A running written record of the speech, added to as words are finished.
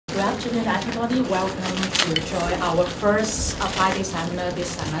afternoon, everybody. Welcome to join our first Applied seminar this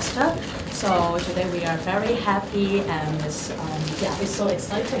semester. So today we are very happy and it's so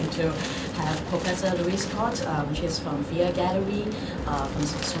exciting to have Professor Louise CORT, which is from Via Gallery, from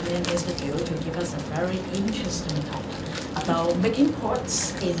Smithsonian Institute, to give us a very interesting talk about making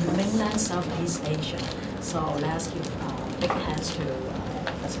courts in mainland Southeast Asia. So let's give big hands to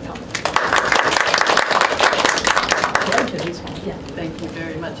Professor CORT. Yeah, thank you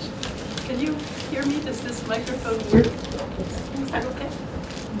very much. Can you hear me? Does this microphone work? Is that okay?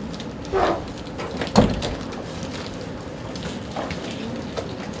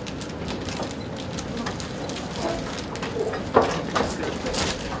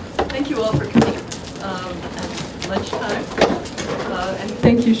 Thank you all for coming at lunchtime. And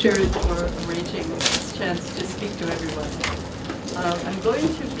thank you, Sharon, for arranging this chance to speak to everyone. I'm going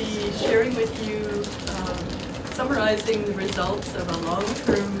to be sharing with you summarizing the results of a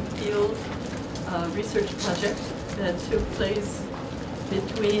long-term field research project that took place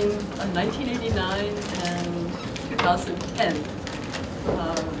between 1989 and 2010.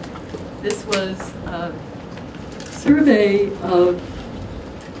 This was a survey of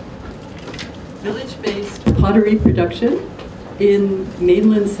village-based pottery production in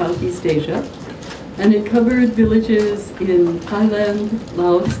mainland Southeast Asia, and it covered villages in Thailand,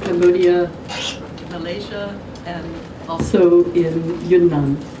 Laos, Cambodia, Malaysia, and also in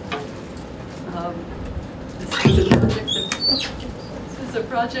Yunnan. This is a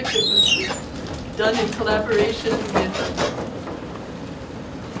project that was done in collaboration with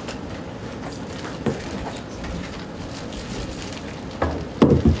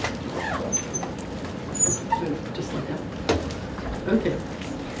just like that. Okay.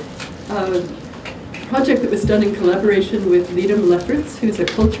 Project that was done in collaboration with Louise Allison, who's a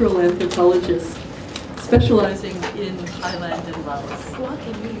cultural anthropologist specializing in Thailand and Laos. Well,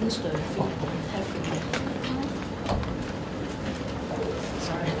 can you use the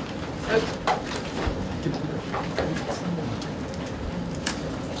Sorry. Okay.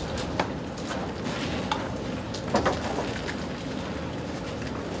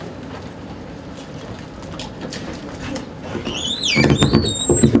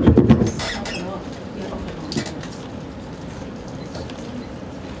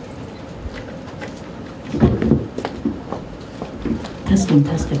 Testing.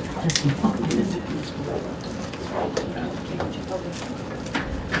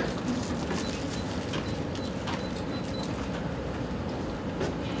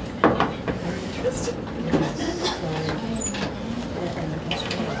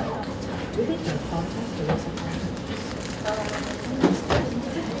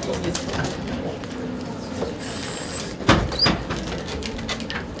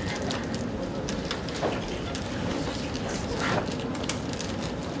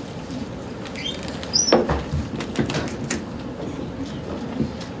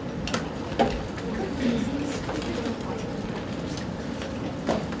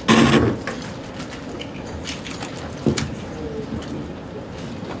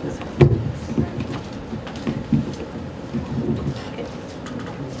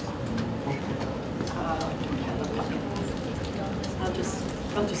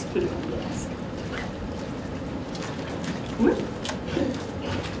 I'll just put it on the desk.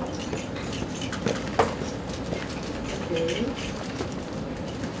 Okay.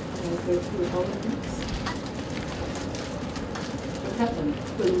 I'll go through all of this. What happened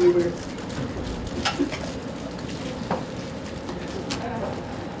when we were...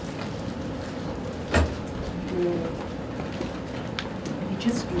 We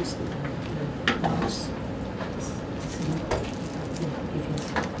just use the mouse.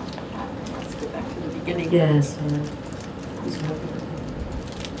 Let's go back to the beginning. Yes. I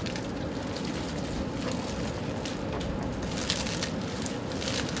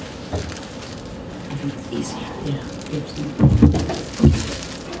think it's easier. Yeah.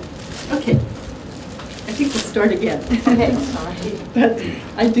 Okay. I think we'll start again. Okay. Sorry. But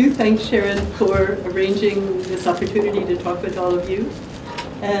I do thank Sharon for arranging this opportunity to talk with all of you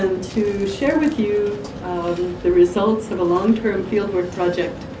and to share with you the results of a long-term fieldwork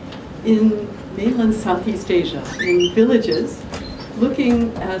project in mainland Southeast Asia, in villages,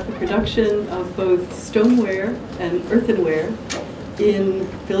 looking at the production of both stoneware and earthenware in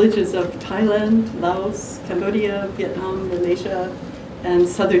villages of Thailand, Laos, Cambodia, Vietnam, Malaysia, and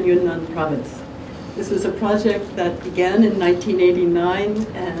southern Yunnan province. This was a project that began in 1989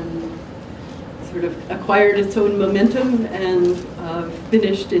 and sort of acquired its own momentum and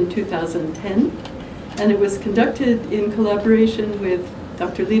finished in 2010. And it was conducted in collaboration with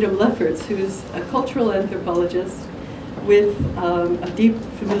Dr. Louise Allison, who's a cultural anthropologist with a deep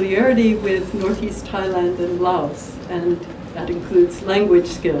familiarity with Northeast Thailand and Laos, and that includes language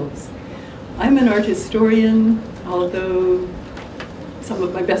skills. I'm an art historian, although some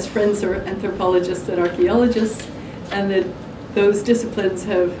of my best friends are anthropologists and archaeologists, and that those disciplines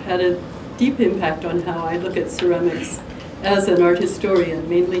have had a deep impact on how I look at ceramics as an art historian,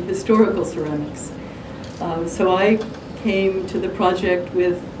 mainly historical ceramics. So I came to the project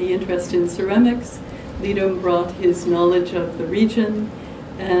with the interest in ceramics. Lidom brought his knowledge of the region,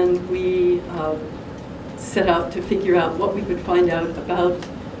 and we set out to figure out what we could find out about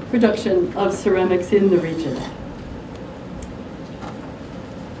production of ceramics in the region.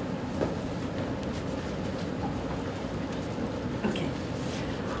 Okay.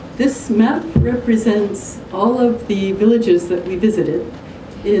 This map represents all of the villages that we visited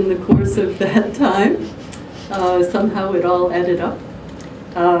in the course of that time. Somehow it all added up.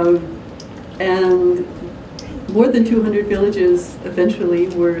 And more than 200 villages eventually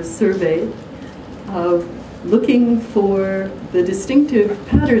were surveyed, looking for the distinctive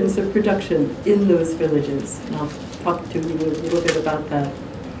patterns of production in those villages. And I'll talk to you a little bit about that.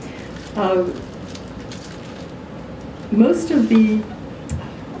 Most of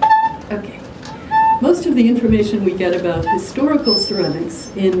the information we get about historical ceramics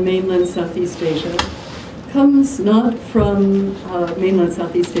in mainland Southeast Asia comes not from mainland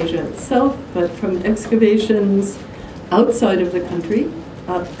Southeast Asia itself, but from excavations outside of the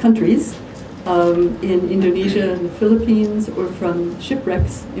countries, in Indonesia and the Philippines, or from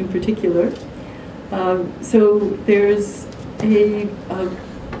shipwrecks in particular. So there's a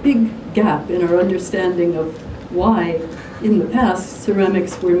big gap in our understanding of why, in the past,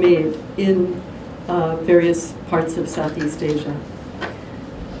 ceramics were made in various parts of Southeast Asia.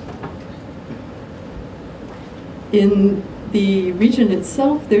 In the region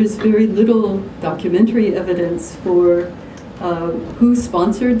itself, there's very little documentary evidence for who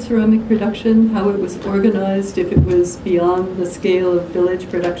sponsored ceramic production, how it was organized, if it was beyond the scale of village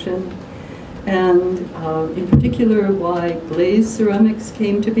production, and in particular why glazed ceramics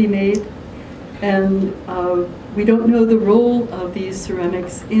came to be made. And we don't know the role of these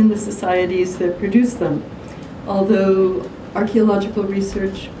ceramics in the societies that produce them, although archaeological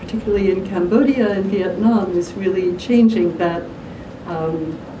research, particularly in Cambodia and Vietnam, is really changing that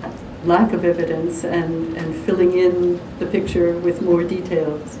lack of evidence and filling in the picture with more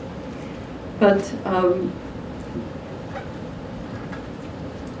details. But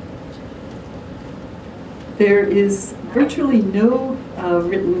there is virtually no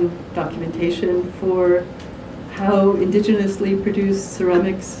written documentation for how indigenously produced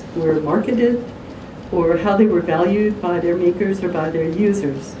ceramics were marketed, or how they were valued by their makers or by their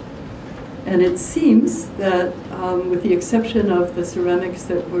users. And it seems that with the exception of the ceramics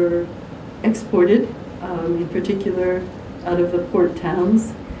that were exported, in particular out of the port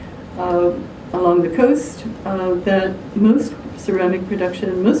towns along the coast, that most ceramic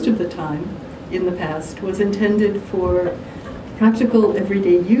production, most of the time in the past, was intended for practical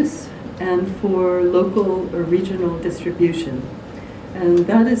everyday use and for local or regional distribution. And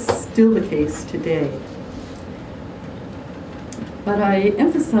that is still the case today. But I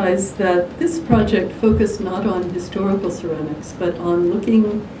emphasize that this project focused not on historical ceramics, but on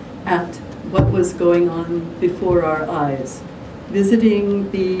looking at what was going on before our eyes, visiting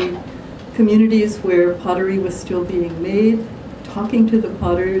the communities where pottery was still being made, talking to the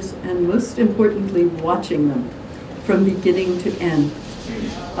potters, and most importantly, watching them from beginning to end.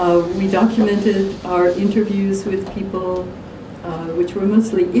 We documented our interviews with people, which were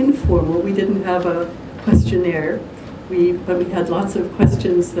mostly informal. We didn't have a questionnaire, but we had lots of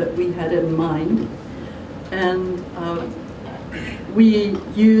questions that we had in mind. And we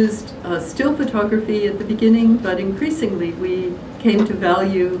used still photography at the beginning, but increasingly we came to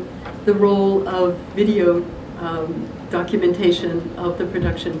value the role of video documentation of the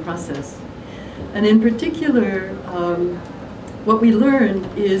production process. And in particular, what we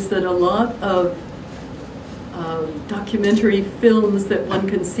learned is that a lot of documentary films that one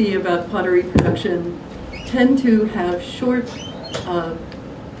can see about pottery production tend to have short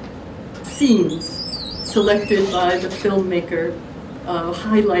scenes selected by the filmmaker,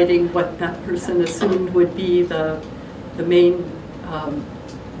 highlighting what that person assumed would be the main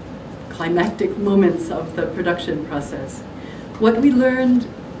climactic moments of the production process. What we learned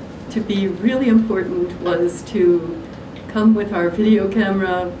to be really important was to come with our video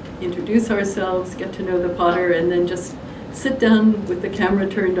camera, introduce ourselves, get to know the potter, and then just sit down with the camera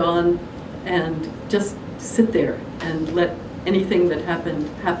turned on and just sit there and let anything that happened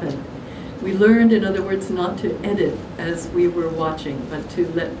happen. We learned, in other words, not to edit as we were watching, but to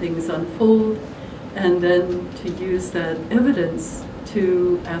let things unfold and then to use that evidence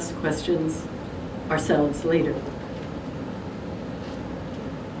to ask questions ourselves later.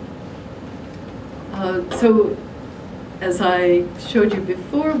 So, as I showed you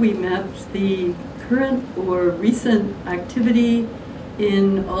before, we mapped the current or recent activity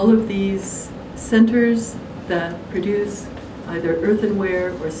in all of these centers that produce either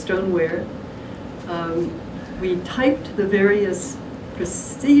earthenware or stoneware. We typed the various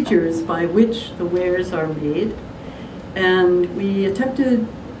procedures by which the wares are made, and we attempted,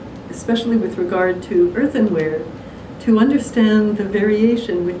 especially with regard to earthenware, to understand the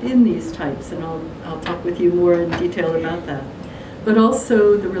variation within these types, and I'll talk with you more in detail about that, but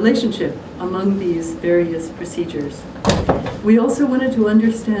also the relationship among these various procedures. We also wanted to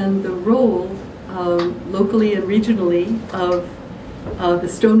understand the role locally and regionally of the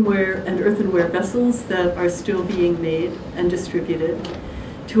stoneware and earthenware vessels that are still being made and distributed,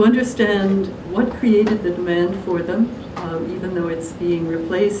 to understand what created the demand for them, even though it's being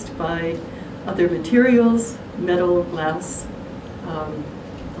replaced by other materials, metal, glass,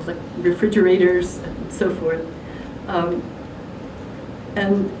 refrigerators, and so forth,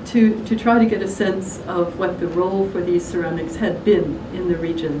 and to try to get a sense of what the role for these ceramics had been in the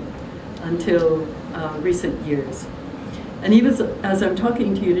region until recent years. And even as I'm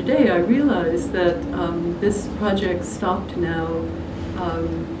talking to you today, I realize that this project stopped now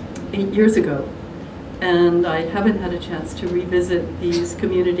 8 years ago, and I haven't had a chance to revisit these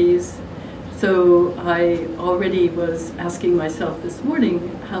communities. So I already was asking myself this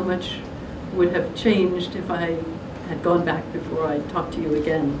morning how much would have changed if I had gone back before I talked to you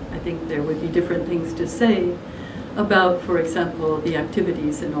again. I think there would be different things to say about, for example, the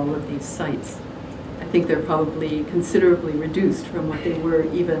activities in all of these sites. I think they're probably considerably reduced from what they were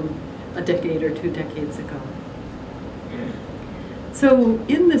even a decade or 2 decades ago. So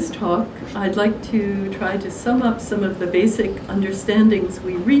in this talk, I'd like to try to sum up some of the basic understandings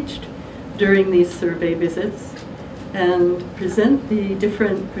we reached during these survey visits and present the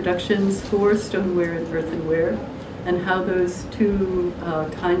different productions for stoneware and earthenware and how those two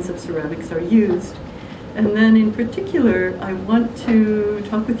kinds of ceramics are used. And then in particular, I want to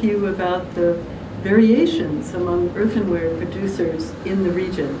talk with you about the variations among earthenware producers in the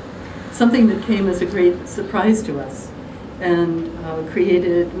region, something that came as a great surprise to us and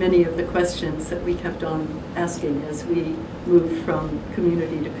created many of the questions that we kept on asking as we moved from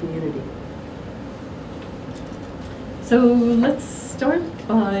community to community. So let's start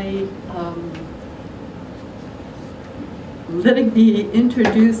by letting me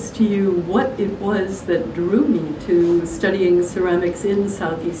introduce to you what it was that drew me to studying ceramics in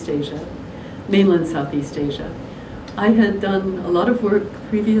Southeast Asia, mainland Southeast Asia. I had done a lot of work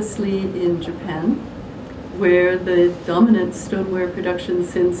previously in Japan, where the dominant stoneware production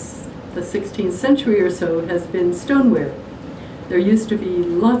since the 16th century or so has been stoneware. There used to be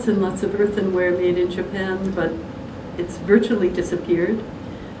lots and lots of earthenware made in Japan, but it's virtually disappeared.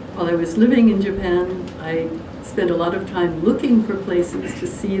 While I was living in Japan, I spent a lot of time looking for places to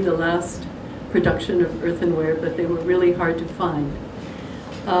see the last production of earthenware, but they were really hard to find.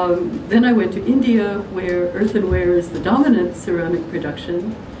 Then I went to India, where earthenware is the dominant ceramic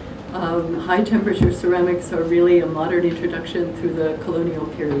production. High temperature ceramics are really a modern introduction through the colonial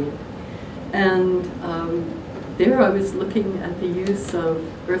period. And there I was looking at the use of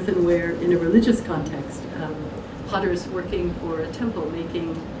earthenware in a religious context. Potters working for a temple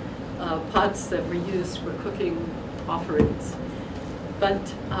making pots that were used for cooking offerings. But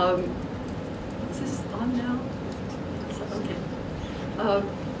is this on now? Okay.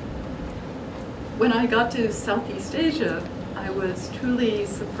 When I got to Southeast Asia, I was truly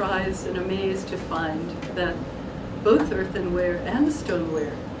surprised and amazed to find that both earthenware and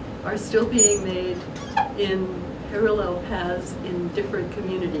stoneware are still being made in parallel paths in different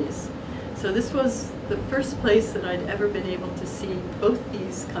communities. So this was the first place that I'd ever been able to see both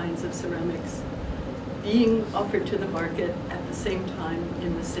these kinds of ceramics being offered to the market at the same time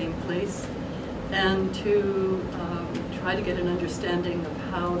in the same place, and to try to get an understanding of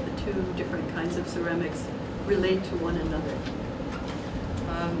how the two different kinds of ceramics relate to one another.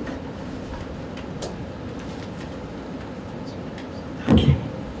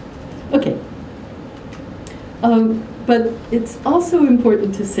 Okay. But it's also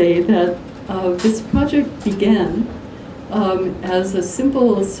important to say that this project began as a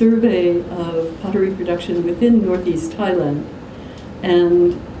simple survey of pottery production within northeast Thailand,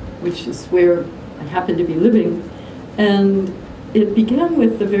 and which is where I happen to be living. And it began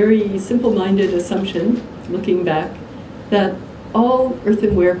with the very simple-minded assumption, looking back, that all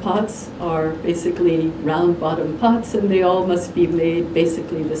earthenware pots are basically round-bottom pots, and they all must be made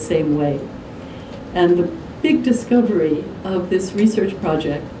basically the same way. And the big discovery of this research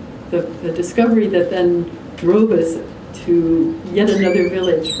project, the discovery that then drove us to yet another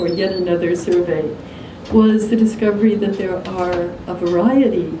village for yet another survey, was the discovery that there are a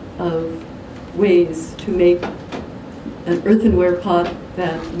variety of ways to make an earthenware pot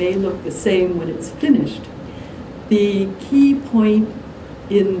that may look the same when it's finished. The key point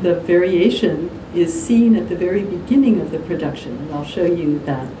in the variation is seen at the very beginning of the production, and I'll show you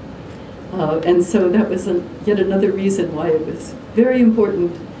that. And so that was yet another reason why it was very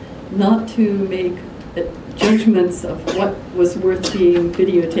important not to make judgments of what was worth being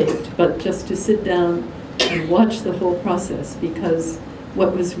videotaped, but just to sit down and watch the whole process, because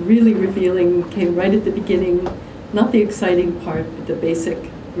what was really revealing came right at the beginning, not the exciting part, but the basic,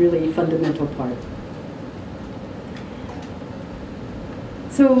 really fundamental part.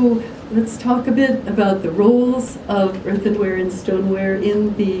 So let's talk a bit about the roles of earthenware and stoneware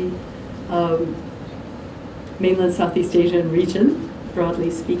in the mainland Southeast Asian region,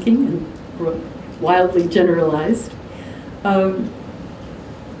 broadly speaking, and wildly generalized.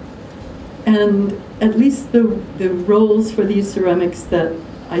 And at least the roles for these ceramics that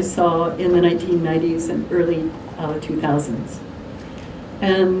I saw in the 1990s and early 2000s.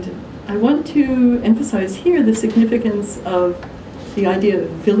 And I want to emphasize here the significance of the idea of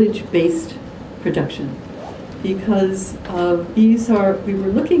village-based production, because we were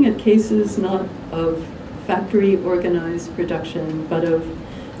looking at cases not of factory-organized production, but of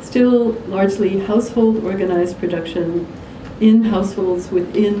still largely household-organized production in households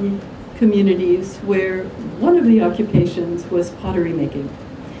within communities where one of the occupations was pottery making.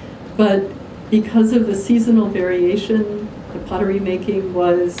 But because of the seasonal variation, the pottery making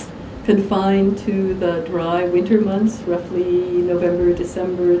was confined to the dry winter months, roughly November,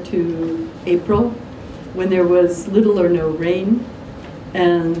 December to April, when there was little or no rain,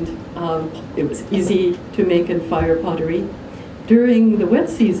 and it was easy to make and fire pottery. During the wet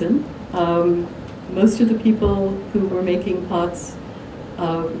season, most of the people who were making pots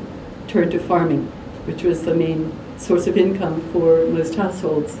turned to farming, which was the main source of income for most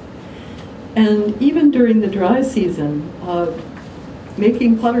households. And even during the dry season,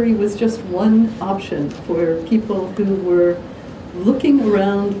 making pottery was just one option for people who were looking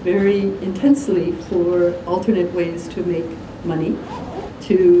around very intensely for alternate ways to make money,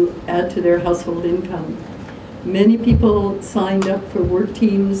 to add to their household income. Many people signed up for work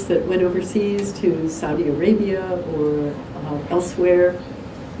teams that went overseas to Saudi Arabia or elsewhere.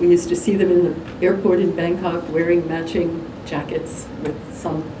 We used to see them in the airport in Bangkok wearing matching jackets with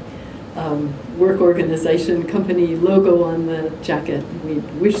some work organization company logo on the jacket. We'd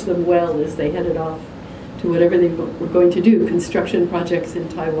wish them well as they headed off to whatever they were going to do, construction projects in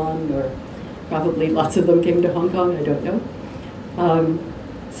Taiwan, or probably lots of them came to Hong Kong, I don't know.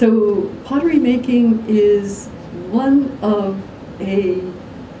 So pottery making is one of an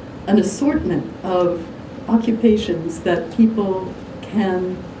assortment of occupations that people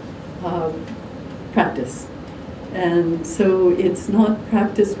can practice. And so it's not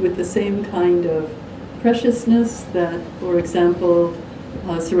practiced with the same kind of preciousness that, for example,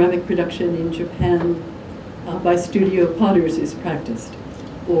 ceramic production in Japan by studio potters is practiced,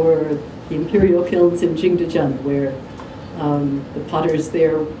 or the imperial kilns in Jingdezhen, where the potters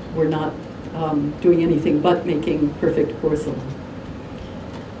there were not doing anything but making perfect porcelain.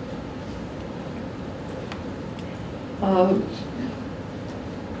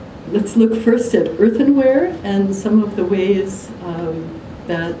 Let's look first at earthenware and some of the ways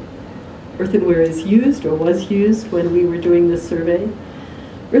that earthenware is used or was used when we were doing this survey.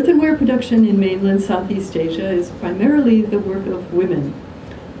 Earthenware production in mainland Southeast Asia is primarily the work of women.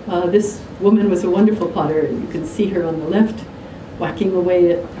 This woman was a wonderful potter. You can see her on the left whacking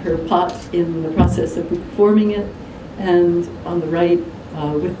away at her pot in the process of forming it, and on the right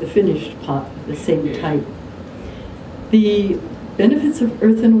with the finished pot, the same type. The benefits of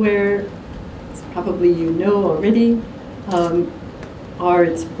earthenware, as probably you know already, are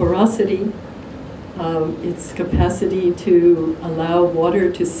its porosity, its capacity to allow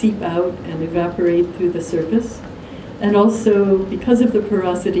water to seep out and evaporate through the surface, and also, because of the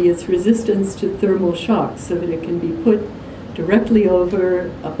porosity, its resistance to thermal shocks, so that it can be put directly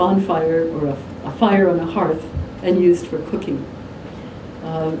over a bonfire or a fire on a hearth and used for cooking.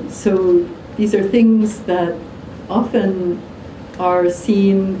 So these are things that often are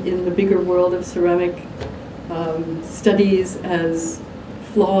seen in the bigger world of ceramic studies as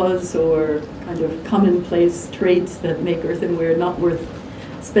flaws or kind of commonplace traits that make earthenware not worth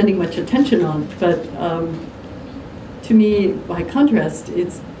spending much attention on. But to me, by contrast,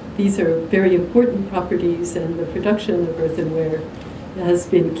 these are very important properties, and the production of earthenware has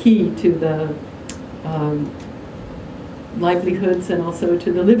been key to the livelihoods and also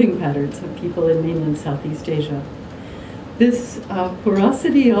to the living patterns of people in mainland Southeast Asia. This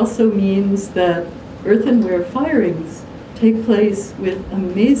porosity also means that earthenware firings take place with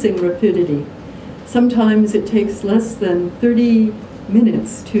amazing rapidity. Sometimes it takes less than 30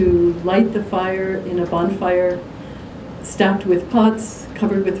 minutes to light the fire in a bonfire stacked with pots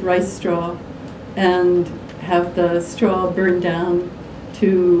covered with rice straw and have the straw burn down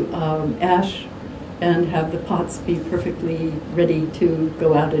to ash and have the pots be perfectly ready to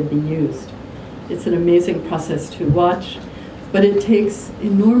go out and be used. It's an amazing process to watch, but it takes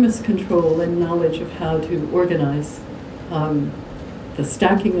enormous control and knowledge of how to organize the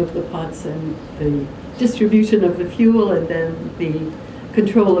stacking of the pots and the distribution of the fuel and then the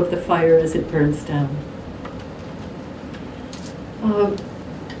control of the fire as it burns down.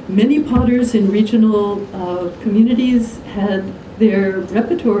 Many potters in regional communities had their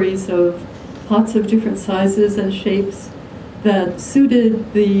repertories of pots of different sizes and shapes that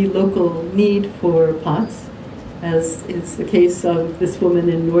suited the local need for pots, as is the case of this woman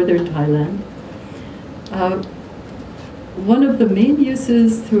in northern Thailand. One of the main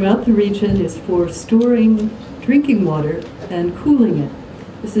uses throughout the region is for storing drinking water and cooling it.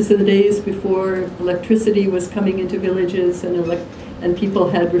 This is in the days before electricity was coming into villages and people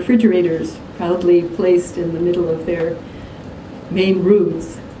had refrigerators proudly placed in the middle of their main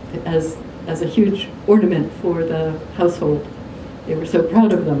rooms as a huge ornament for the household. They were so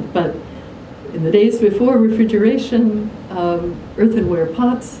proud of them. But in the days before refrigeration, earthenware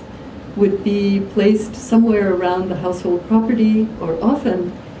pots would be placed somewhere around the household property, or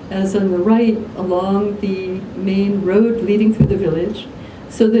often, as on the right, along the main road leading through the village,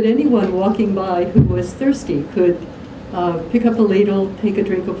 so that anyone walking by who was thirsty could pick up a ladle, take a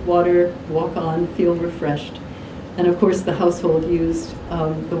drink of water, walk on, feel refreshed. And of course, the household used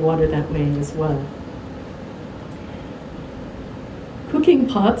the water that way as well. Cooking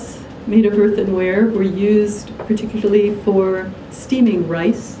pots made of earthenware were used particularly for steaming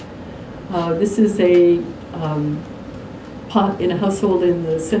rice. This is a pot in a household in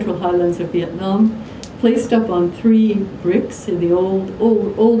the central highlands of Vietnam, placed up on 3 bricks. In the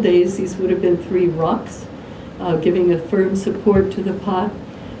old days, these would have been 3 rocks, giving a firm support to the pot.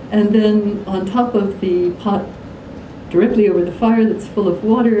 And then on top of the pot, directly over the fire that's full of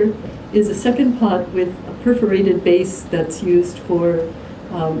water, is a second pot with a perforated base that's used for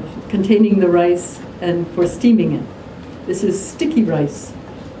containing the rice and for steaming it. This is sticky rice,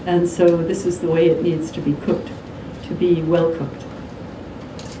 and so this is the way it needs to be cooked, to be well cooked.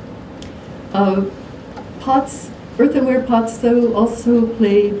 Earthenware pots, though, also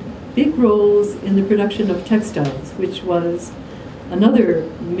played big roles in the production of textiles, which was another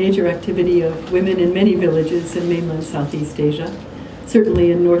major activity of women in many villages in mainland Southeast Asia,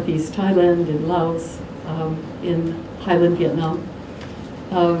 certainly in northeast Thailand, in Laos, in highland Vietnam.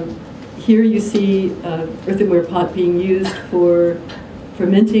 Here you see earthenware pot being used for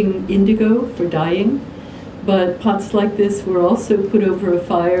fermenting indigo for dyeing, but pots like this were also put over a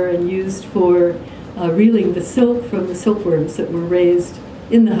fire and used for reeling the silk from the silkworms that were raised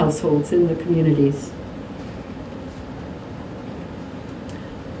in the households, in the communities.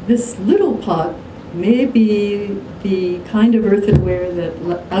 This little pot may be the kind of earthenware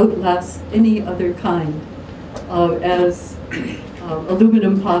that outlasts any other kind, as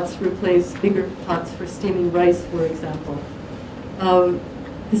aluminum pots replace bigger pots for steaming rice, for example.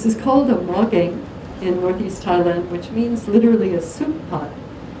 This is called a mogeng in northeast Thailand, which means literally a soup pot.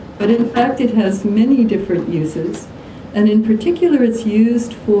 But in fact, it has many different uses. And in particular, it's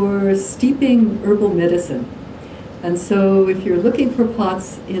used for steeping herbal medicine. And so if you're looking for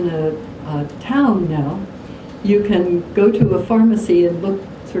pots in a town now, you can go to a pharmacy and look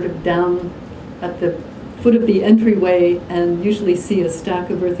sort of down at the foot of the entryway and usually see a stack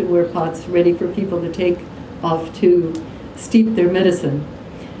of earthenware pots ready for people to take off to steep their medicine.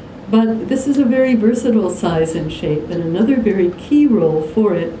 But this is a very versatile size and shape, and another very key role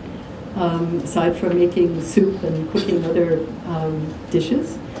for it, aside from making soup and cooking other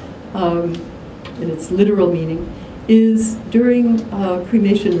dishes, in its literal meaning, is during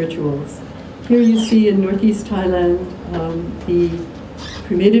cremation rituals. Here you see in northeast Thailand the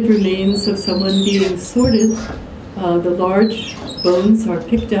cremated remains of someone being sorted. The large bones are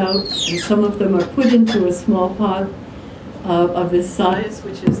picked out, and some of them are put into a small pot of this size,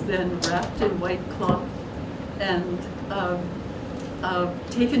 which is then wrapped in white cloth and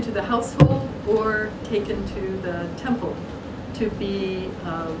taken to the household or taken to the temple to be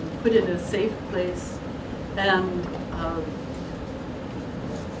put in a safe place and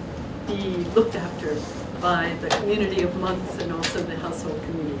be looked after by the community of monks and also the household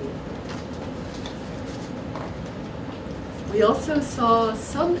community. We also saw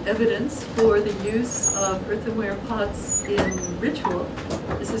some evidence for the use of earthenware pots in ritual.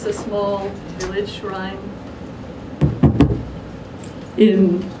 This is a small village shrine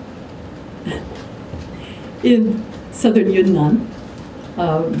in southern Yunnan.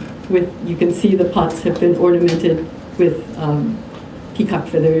 You can see the pots have been ornamented with peacock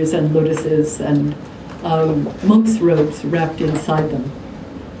feathers and lotuses and monks' robes wrapped inside them.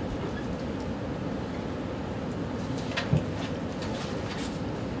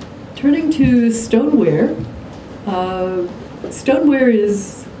 Turning to stoneware, stoneware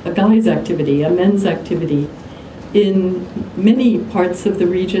is a guy's activity, a men's activity in many parts of the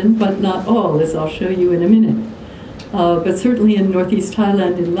region, but not all, as I'll show you in a minute. But certainly in northeast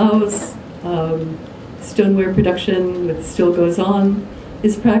Thailand and Laos, stoneware production, which still goes on,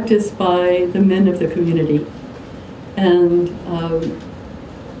 is practiced by the men of the community. And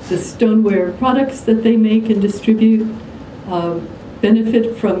the stoneware products that they make and distribute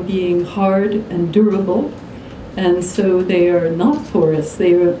benefit from being hard and durable, and so they are not porous.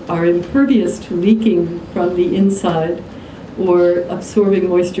 They are impervious to leaking from the inside or absorbing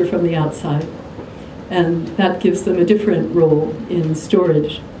moisture from the outside. And that gives them a different role in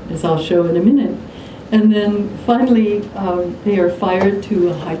storage, as I'll show in a minute. And then finally, they are fired to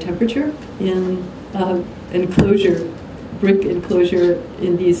a high temperature in enclosure, brick enclosure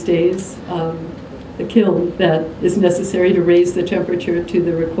in these days. The kiln that is necessary to raise the temperature to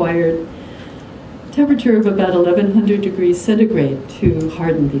the required temperature of about 1100 degrees centigrade to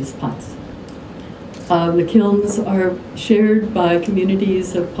harden these pots. The kilns are shared by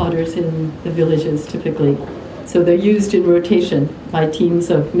communities of potters in the villages typically. So they're used in rotation by teams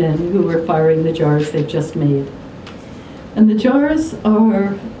of men who are firing the jars they've just made. And the jars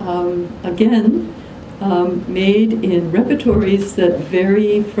are, again, made in repertories that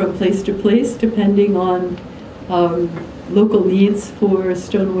vary from place to place depending on local needs for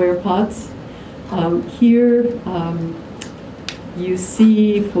stoneware pots. Here you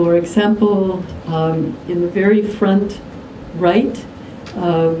see, for example, in the very front right,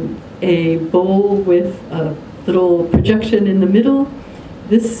 a bowl with a little projection in the middle.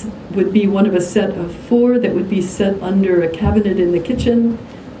 This would be one of a set of 4 that would be set under a cabinet in the kitchen.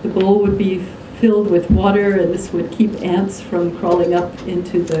 The bowl would be filled with water, and this would keep ants from crawling up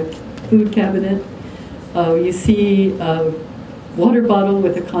into the food cabinet. You see a water bottle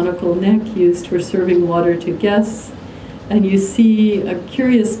with a conical neck used for serving water to guests. And you see a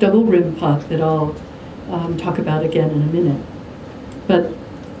curious double rim pot that I'll talk about again in a minute. But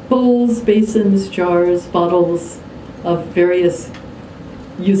bowls, basins, jars, bottles of various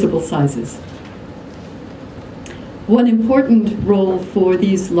usable sizes. One important role for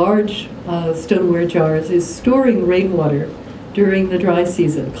these large stoneware jars is storing rainwater during the dry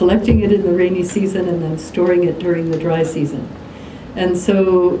season, collecting it in the rainy season and then storing it during the dry season. And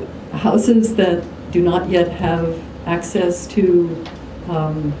so houses that do not yet have access to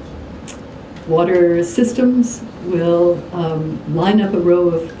water systems will line up a row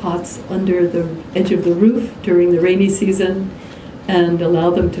of pots under the edge of the roof during the rainy season and allow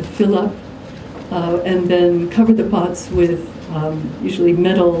them to fill up, and then cover the pots with usually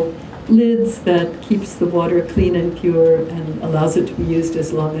metal lids that keeps the water clean and pure and allows it to be used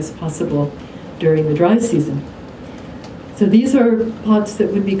as long as possible during the dry season. So these are pots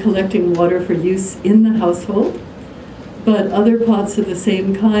that would be collecting water for use in the household, but other pots of the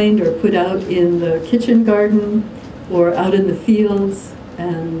same kind are put out in the kitchen garden or out in the fields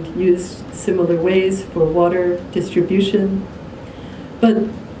and used similar ways for water distribution. But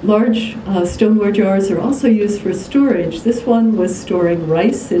large stoneware jars are also used for storage. This one was storing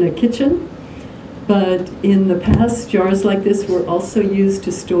rice in a kitchen, but in the past, jars like this were also used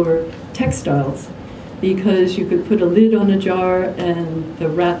to store textiles, because you could put a lid on a jar and the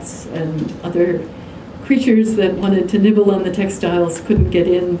rats and other creatures that wanted to nibble on the textiles couldn't get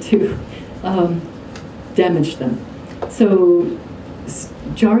in to damage them. So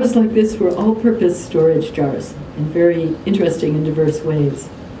jars like this were all-purpose storage jars in very interesting and diverse ways.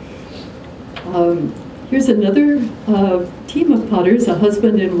 Here's another team of potters, a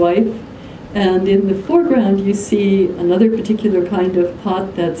husband and wife, and in the foreground you see another particular kind of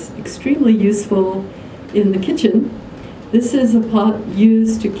pot that's extremely useful in the kitchen. This is a pot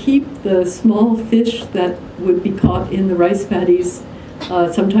used to keep the small fish that would be caught in the rice paddies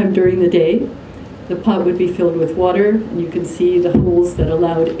sometime during the day. The pot would be filled with water, and you can see the holes that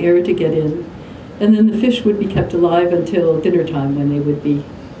allowed air to get in. And then the fish would be kept alive until dinner time when they would be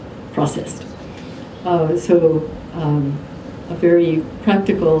processed. So a very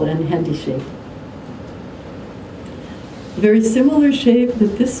practical and handy shape. A very similar shape,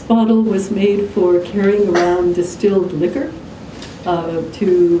 that this bottle was made for carrying around distilled liquor.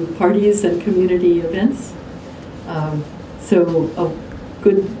 to parties and community events. So a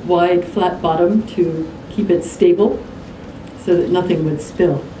good wide flat bottom to keep it stable so that nothing would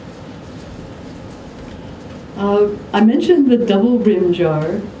spill. I mentioned the double rim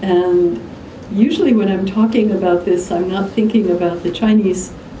jar, and usually when I'm talking about this, I'm not thinking about the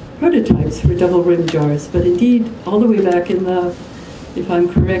Chinese prototypes for double rim jars, but indeed, all the way back in the, if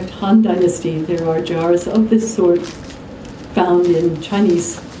I'm correct, Han Dynasty, there are jars of this sort found in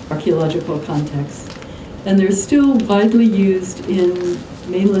Chinese archaeological contexts. And they're still widely used in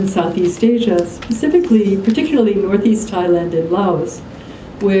mainland Southeast Asia, specifically, particularly Northeast Thailand and Laos,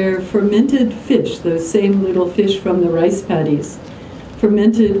 where fermented fish, those same little fish from the rice paddies,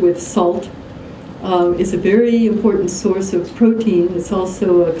 fermented with salt, is a very important source of protein. It's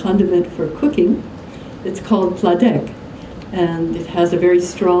also a condiment for cooking. It's called pladek, and it has a very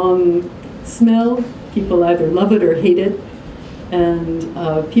strong smell. People either love it or hate it,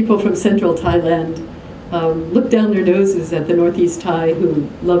 and people from central Thailand look down their noses at the Northeast Thai who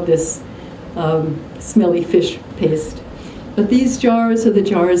love this smelly fish paste. But these jars are the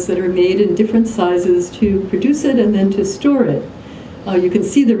jars that are made in different sizes to produce it and then to store it. You can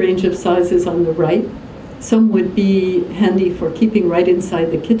see the range of sizes on the right. Some would be handy for keeping right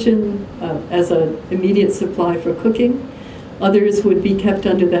inside the kitchen as an immediate supply for cooking. Others would be kept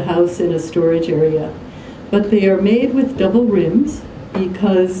under the house in a storage area. But they are made with double rims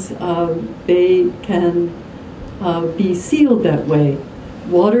because they can be sealed that way.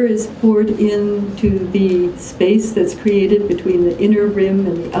 Water is poured into the space that's created between the inner rim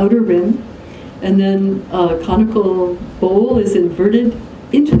and the outer rim, and then a conical bowl is inverted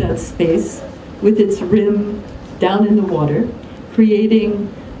into that space with its rim down in the water,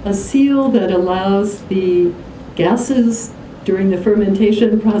 creating a seal that allows the gases during the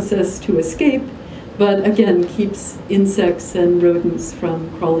fermentation process to escape, but again keeps insects and rodents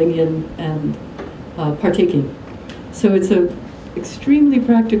from crawling in and partaking. So it's a extremely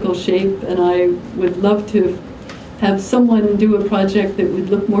practical shape, and I would love to have someone do a project that would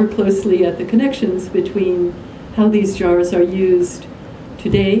look more closely at the connections between how these jars are used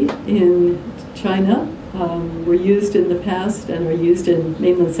today in China, were used in the past, and are used in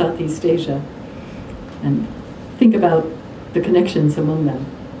mainland Southeast Asia, and think about the connections among them.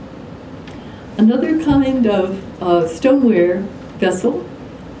 Another kind of stoneware vessel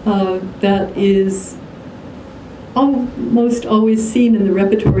that is almost always seen in the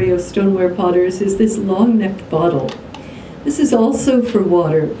repertory of stoneware potters is this long-necked bottle. This is also for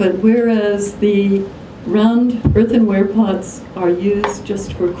water, but whereas the round earthenware pots are used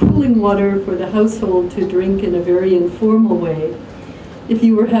just for cooling water for the household to drink in a very informal way, if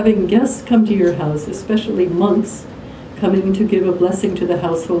you were having guests come to your house, especially monks coming to give a blessing to the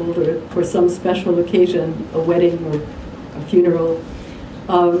household or for some special occasion, a wedding or a funeral,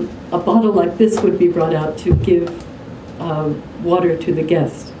 a bottle like this would be brought out to give water to the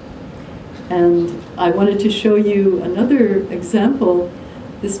guest. And I wanted to show you another example,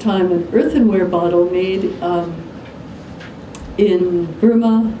 this time an earthenware bottle made in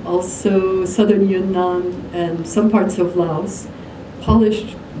Burma, also southern Yunnan, and some parts of Laos.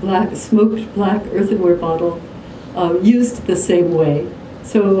 Polished black, smoked black earthenware bottle used the same way.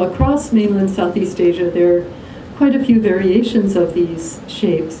 So across mainland Southeast Asia, there are quite a few variations of these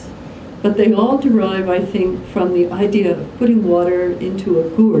shapes, but they all derive, I think, from the idea of putting water into a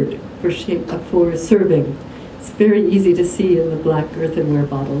gourd for serving. It's very easy to see in the black earthenware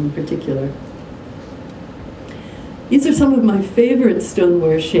bottle in particular. These are some of my favorite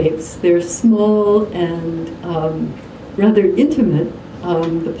stoneware shapes. They're small and rather intimate.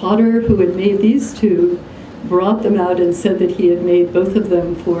 The potter who had made these two brought them out and said that he had made both of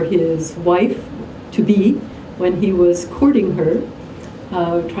them for his wife-to-be when he was courting her,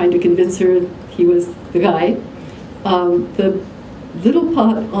 trying to convince her he was the guy. The little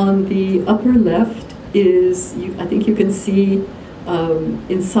pot on the upper left is, I think you can see,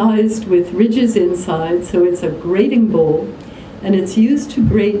 incised with ridges inside, so it's a grating bowl, and it's used to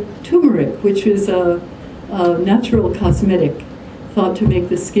grate turmeric, which is a natural cosmetic thought to make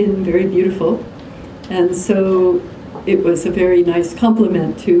the skin very beautiful. And so it was a very nice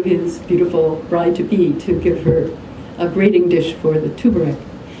compliment to his beautiful bride-to-be to give her a grating dish for the turmeric.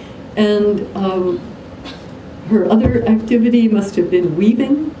 And her other activity must have been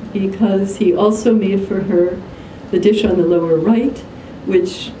weaving, because he also made for her the dish on the lower right,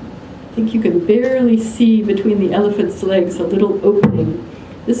 which I think you can barely see between the elephant's legs, a little opening.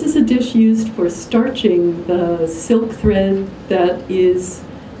 This is a dish used for starching the silk thread that is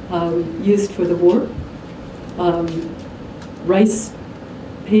used for the warp. Rice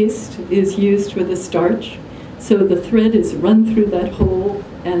paste is used for the starch. So the thread is run through that hole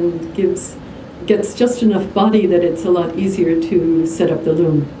and gets just enough body that it's a lot easier to set up the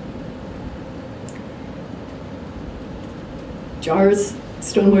loom. Jars,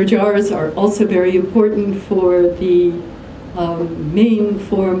 stoneware jars, are also very important for the main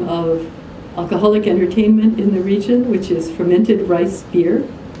form of alcoholic entertainment in the region, which is fermented rice beer.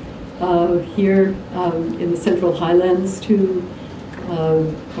 Here in the Central Highlands, too,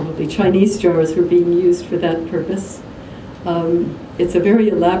 probably Chinese jars were being used for that purpose. It's a very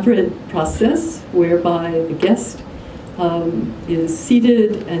elaborate process whereby the guest is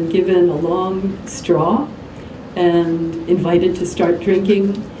seated and given a long straw and invited to start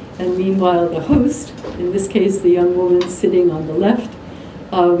drinking. And meanwhile, the host, in this case the young woman sitting on the left,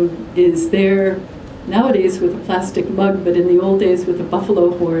 is there nowadays with a plastic mug, but in the old days with a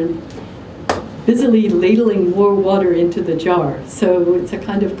buffalo horn, busily ladling more water into the jar. So it's a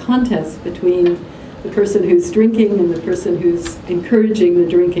kind of contest between the person who's drinking and the person who's encouraging the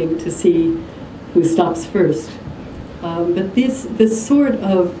drinking to see who stops first. But this sort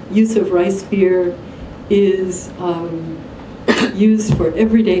of use of rice beer is used for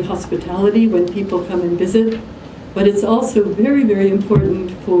everyday hospitality when people come and visit, but it's also very, very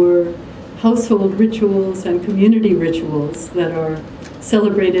important for household rituals and community rituals that are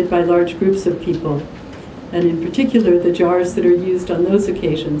celebrated by large groups of people. And in particular, the jars that are used on those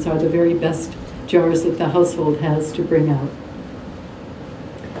occasions are the very best jars that the household has to bring out.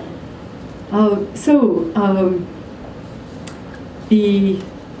 The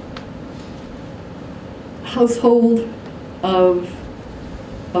household of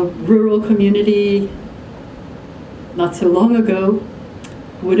a rural community not so long ago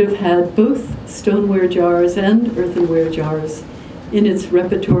would have had both stoneware jars and earthenware jars in its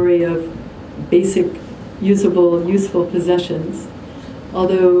repertory of basic, usable, useful possessions.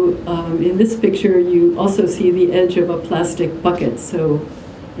 Although in this picture you also see the edge of a plastic bucket, so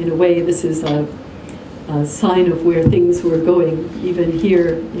in a way this is a sign of where things were going, even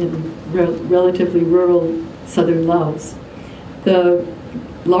here in relatively rural southern Laos. The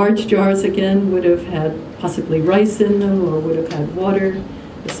large jars, again, would have had possibly rice in them or would have had water.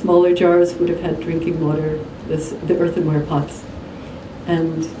 The smaller jars would have had drinking water, the earthenware pots.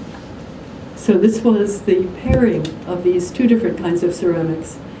 And so this was the pairing of these two different kinds of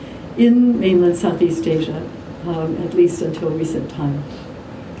ceramics in mainland Southeast Asia, at least until recent time,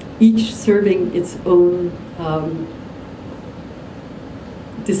 each serving its own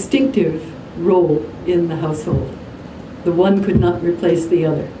distinctive role in the household. The one could not replace the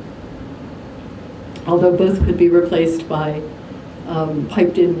other, although both could be replaced by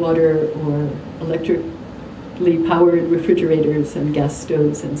piped-in water or electrically powered refrigerators and gas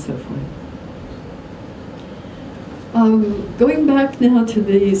stoves and so forth. Going back now to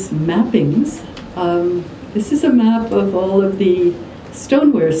these mappings, this is a map of all of the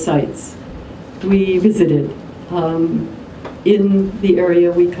stoneware sites we visited in the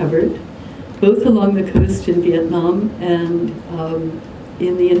area we covered, both along the coast in Vietnam and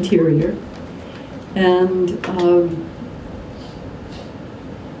in the interior. And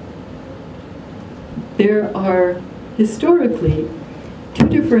there are historically two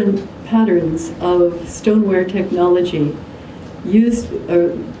different patterns of stoneware technology used,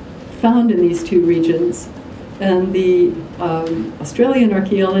 found in these two regions. And the Australian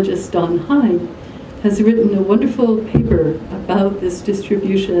archaeologist Don Hine has written a wonderful paper about this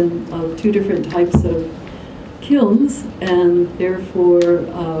distribution of two different types of kilns and therefore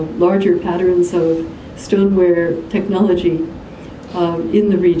larger patterns of stoneware technology in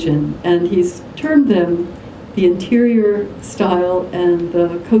the region. And he's termed them the interior style and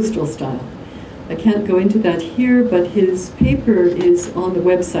the coastal style. I can't go into that here, but his paper is on the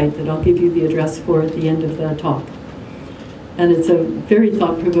website that I'll give you the address for at the end of the talk. And it's a very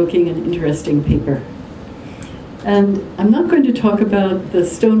thought-provoking and interesting paper. And I'm not going to talk about the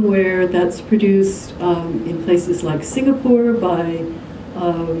stoneware that's produced in places like Singapore by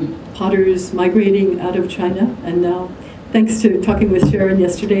potters migrating out of China. And now, thanks to talking with Sharon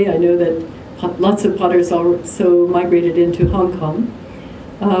yesterday, I know that lots of potters also migrated into Hong Kong.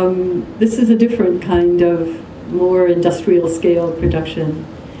 This is a different kind of more industrial scale production.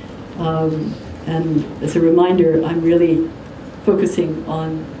 And as a reminder, I'm really focusing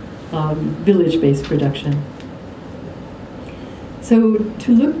on village-based production. So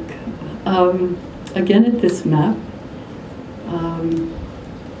to look again at this map,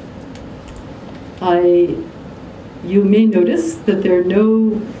 you may notice that there are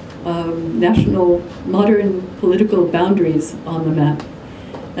no national modern political boundaries on the map.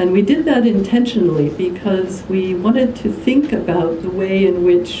 And we did that intentionally because we wanted to think about the way in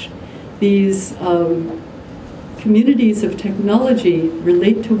which these communities of technology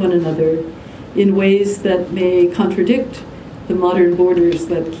relate to one another in ways that may contradict the modern borders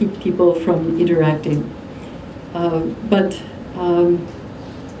that keep people from interacting. But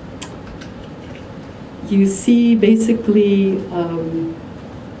you see basically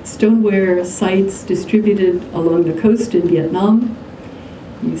stoneware sites distributed along the coast in Vietnam.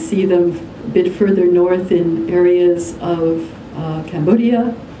 You see them a bit further north in areas of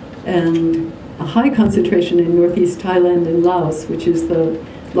Cambodia, and a high concentration in northeast Thailand and Laos, which is the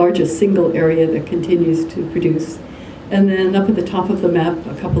largest single area that continues to produce. And then up at the top of the map,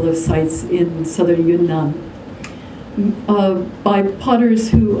 a couple of sites in southern Yunnan, by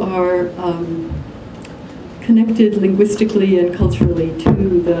potters who are connected linguistically and culturally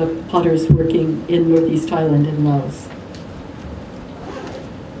to the potters working in northeast Thailand and Laos.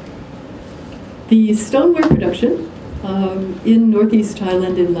 The stoneware production in northeast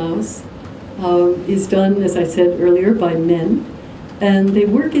Thailand and Laos is done, as I said earlier, by men, and they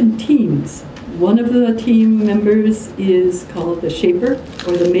work in teams. One of the team members is called the shaper,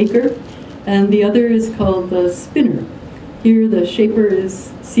 or the maker, and the other is called the spinner. Here the shaper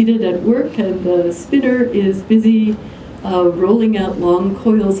is seated at work, and the spinner is busy rolling out long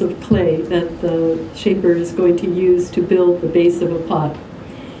coils of clay that the shaper is going to use to build the base of a pot.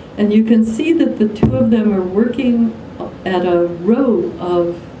 And you can see that the two of them are working at a row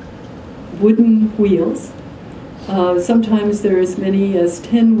of wooden wheels. Sometimes there are as many as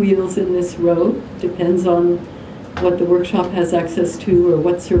 10 wheels in this row, depends on what the workshop has access to or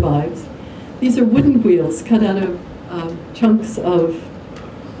what survives. These are wooden wheels cut out of chunks of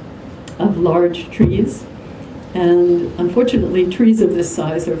large trees, and unfortunately trees of this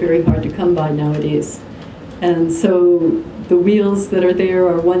size are very hard to come by nowadays. And so the wheels that are there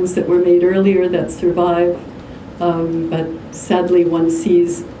are ones that were made earlier that survive, but sadly one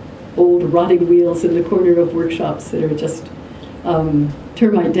sees old rotting wheels in the corner of workshops that are just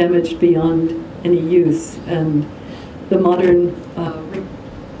termite damaged beyond any use. And the modern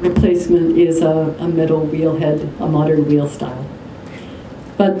replacement is a metal wheel head, a modern wheel style.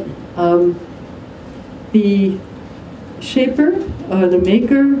 But the shaper, the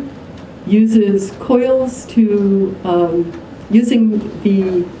maker, uses coils to, using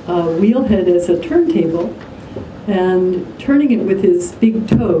the wheel head as a turntable and turning it with his big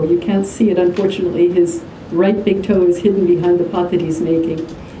toe. You can't see it, unfortunately. His right big toe is hidden behind the pot that he's making.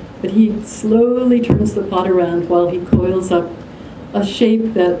 But he slowly turns the pot around while he coils up a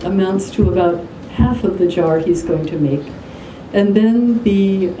shape that amounts to about half of the jar he's going to make. And then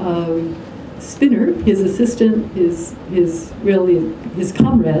the spinner, his assistant, his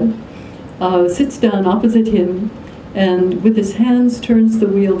comrade, sits down opposite him and with his hands turns the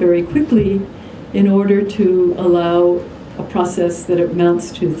wheel very quickly in order to allow a process that amounts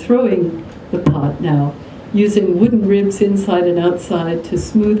to throwing the pot now, using wooden ribs inside and outside to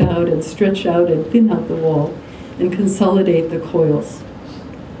smooth out and stretch out and thin out the wall and consolidate the coils.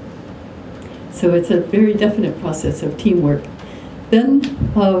 So it's a very definite process of teamwork. Then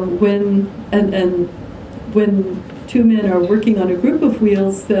when two men are working on a group of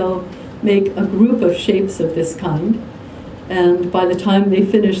wheels, they'll make a group of shapes of this kind. And by the time they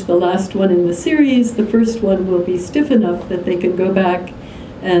finish the last one in the series, the first one will be stiff enough that they can go back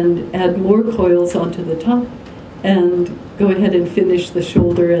and add more coils onto the top and go ahead and finish the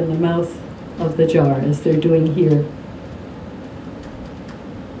shoulder and the mouth of the jar, as they're doing here.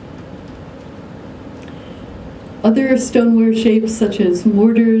 Other stoneware shapes, such as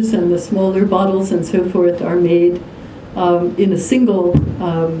mortars and the smaller bottles and so forth, are made in a single,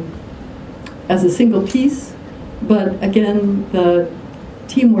 as a single piece. But again, the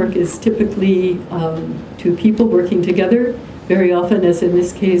teamwork is typically two people working together, very often, as in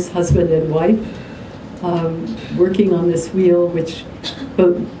this case, husband and wife, working on this wheel, which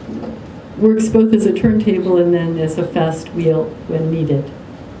works both as a turntable and then as a fast wheel when needed.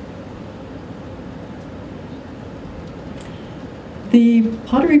 The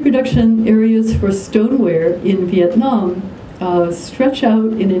pottery production areas for stoneware in Vietnam stretch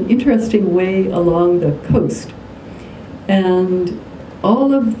out in an interesting way along the coast. And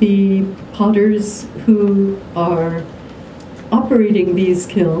all of the potters who are operating these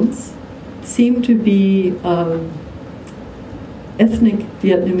kilns seem to be ethnic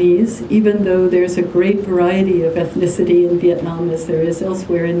Vietnamese, even though there's a great variety of ethnicity in Vietnam as there is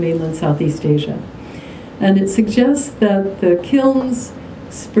elsewhere in mainland Southeast Asia. And it suggests that the kilns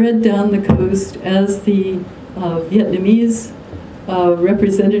spread down the coast as the Vietnamese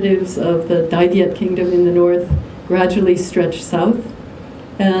representatives of the Dai Viet kingdom in the north gradually stretch south.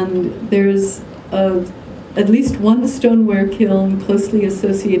 And there's at least one stoneware kiln closely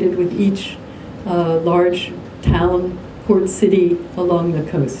associated with each large town, port city along the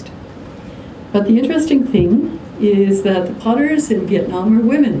coast. But the interesting thing is that the potters in Vietnam are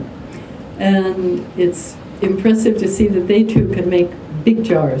women. And it's impressive to see that they too can make big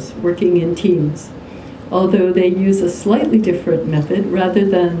jars working in teams. Although they use a slightly different method, rather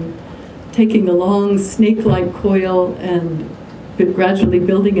than taking a long snake-like coil and gradually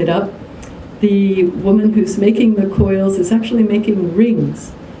building it up, the woman who's making the coils is actually making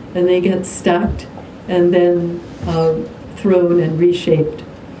rings, and they get stacked and then thrown and reshaped.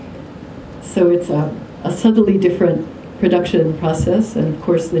 So it's a subtly different production process, and of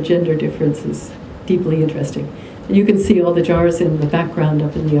course the gender difference is deeply interesting. And you can see all the jars in the background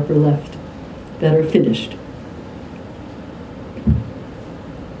up in the upper left that are finished.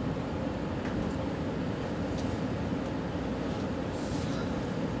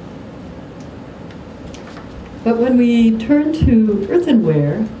 But when we turn to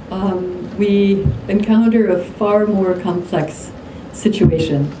earthenware, we encounter a far more complex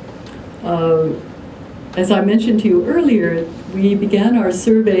situation. As I mentioned to you earlier, we began our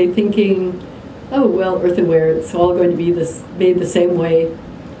survey thinking, oh, well, earthenware, it's all going to be made the same way.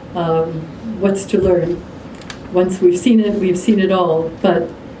 What's to learn? Once we've seen it all. But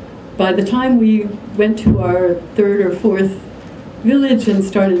by the time we went to our third or fourth village and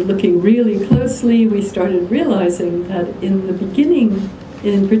started looking really closely, we started realizing that in the beginning,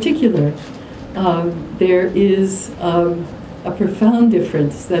 in particular, there is a profound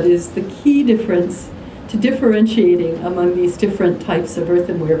difference that is the key difference to differentiating among these different types of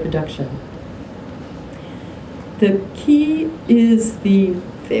earthenware production. The key is the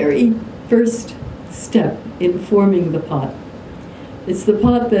very first step in forming the pot. It's the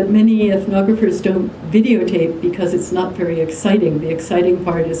pot that many ethnographers don't videotape because it's not very exciting. The exciting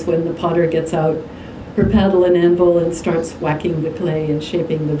part is when the potter gets out her paddle and anvil and starts whacking the clay and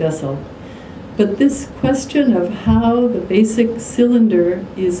shaping the vessel. But this question of how the basic cylinder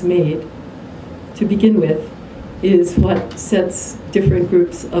is made, to begin with, is what sets different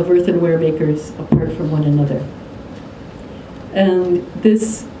groups of earthenware makers apart from one another. And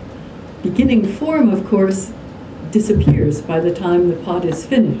this beginning form, of course, disappears by the time the pot is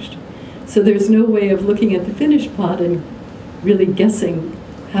finished. So there's no way of looking at the finished pot and really guessing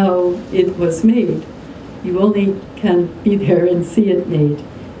how it was made. You only can be there and see it made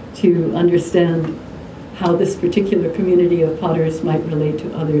to understand how this particular community of potters might relate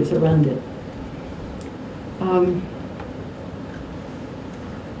to others around it.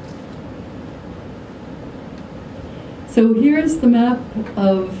 So here's the map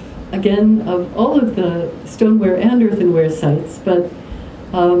of, again, of all of the stoneware and earthenware sites, but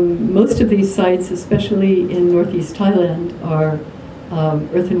most of these sites, especially in northeast Thailand, are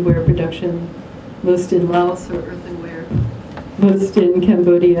earthenware production. Most in Laos are earthenware. Most in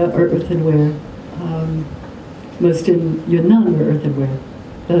Cambodia are earthenware. Most in Yunnan are earthenware.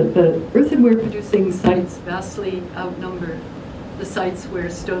 The earthenware producing sites vastly outnumber the sites where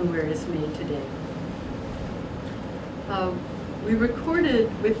stoneware is made today. We recorded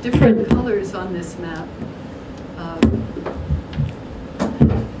with different colors on this map.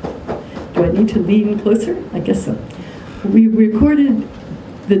 Do I need to lean closer? I guess so. We recorded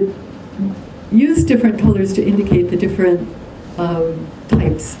used different colors to indicate the different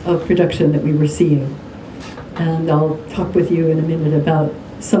types of production that we were seeing. And I'll talk with you in a minute about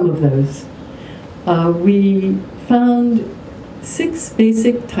some of those. We found 6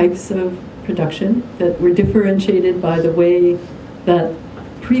 basic types of production that were differentiated by the way that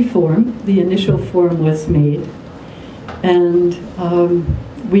pre-form, the initial form, was made. And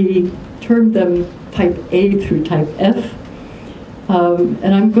we termed them type A through type F.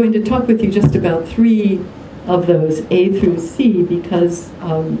 And I'm going to talk with you just about 3 of those, A through C, because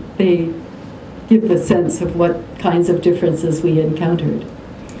they give the sense of what kinds of differences we encountered.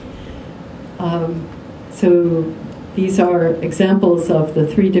 So these are examples of the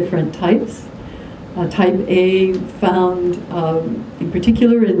 3 different types. Type A found in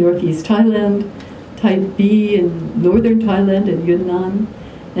particular in northeast Thailand, type B in northern Thailand and Yunnan,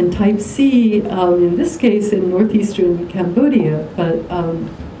 and type C, in this case, in northeastern Cambodia, but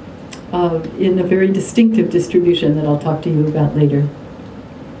in a very distinctive distribution that I'll talk to you about later.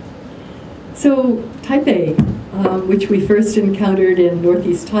 So type A, which we first encountered in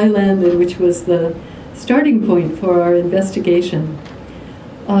northeast Thailand and which was the starting point for our investigation.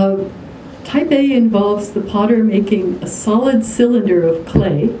 Type A involves the potter making a solid cylinder of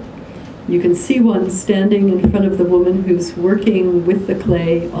clay. You can see one standing in front of the woman who's working with the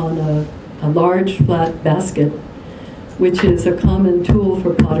clay on a large flat basket, which is a common tool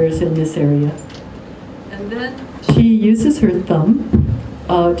for potters in this area. And then she uses her thumb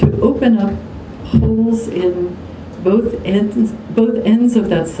to open up holes in both ends of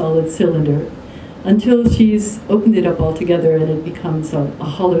that solid cylinder until she's opened it up altogether and it becomes a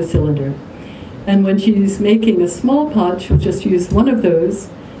hollow cylinder. And when she's making a small pot, she'll just use one of those,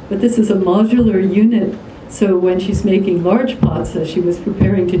 but this is a modular unit, so when she's making large pots, as she was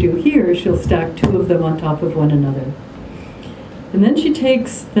preparing to do here, she'll stack two of them on top of one another. And then she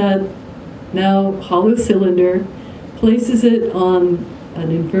takes that now hollow cylinder, places it on an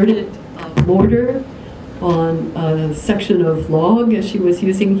inverted mortar, on a section of log, as she was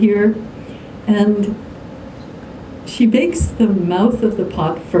using here, and she bakes the mouth of the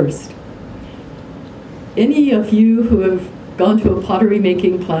pot first. Any of you who have gone to a pottery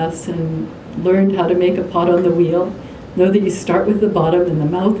making class and learned how to make a pot on the wheel know that you start with the bottom and the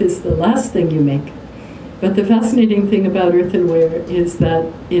mouth is the last thing you make. But the fascinating thing about earthenware is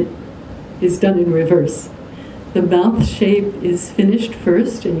that it is done in reverse. The mouth shape is finished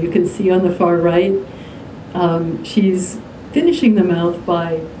first, and you can see on the far right, she's finishing the mouth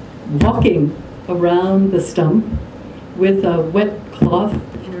by walking around the stump with a wet cloth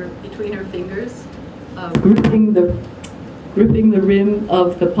between her fingers, gripping the rim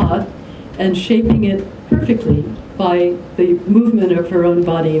of the pot and shaping it perfectly by the movement of her own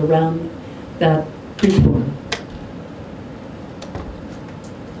body around that preform.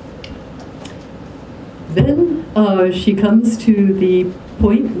 Then she comes to the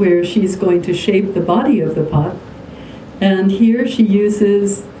point where she's going to shape the body of the pot, and here she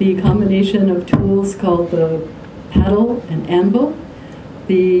uses the combination of tools called the paddle and anvil.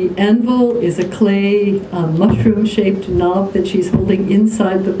 The anvil is a clay mushroom-shaped knob that she's holding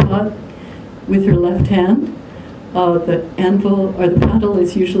inside the pot with her left hand. The anvil, or the paddle,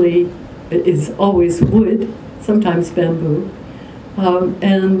 is always wood, sometimes bamboo.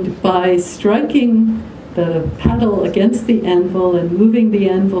 And by striking the paddle against the anvil and moving the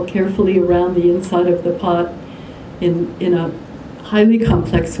anvil carefully around the inside of the pot in a highly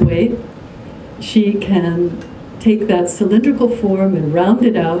complex way, she can take that cylindrical form and round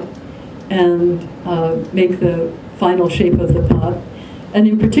it out and make the final shape of the pot. And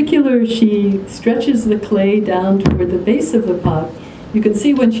in particular, she stretches the clay down toward the base of the pot. You can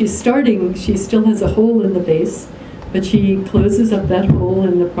see when she's starting, she still has a hole in the base, but she closes up that hole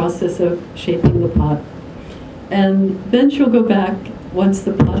in the process of shaping the pot. And then she'll go back, once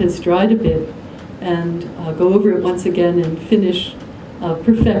the pot has dried a bit, and go over it once again and finish,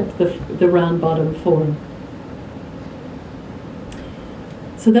 perfect the round bottom form.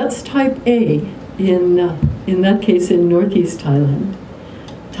 So that's type A, in that case in Northeast Thailand.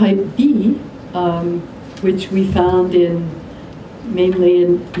 Type B, which we found mainly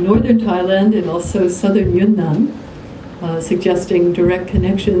in northern Thailand and also southern Yunnan, suggesting direct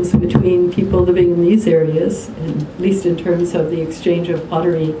connections between people living in these areas, at least in terms of the exchange of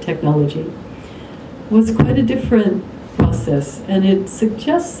pottery technology, was quite a different process. And it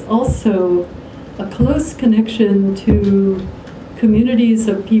suggests also a close connection to communities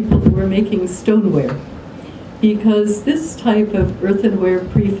of people who were making stoneware, because this type of earthenware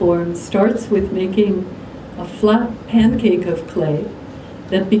preform starts with making a flat pancake of clay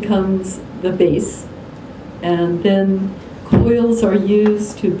that becomes the base, and then coils are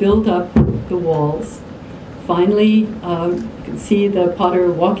used to build up the walls. Finally, you can see the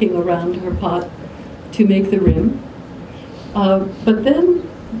potter walking around her pot to make the rim. But then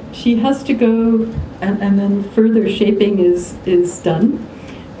she has to go, and then further shaping is done.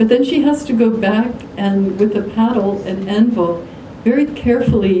 But then she has to go back and, with the paddle and anvil, very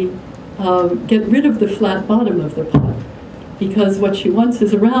carefully get rid of the flat bottom of the pot, because what she wants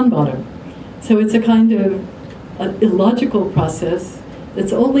is a round bottom. So it's a kind of an illogical process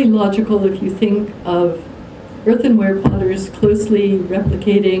that's only logical if you think of earthenware potters closely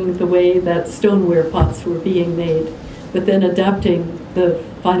replicating the way that stoneware pots were being made, but then adapting the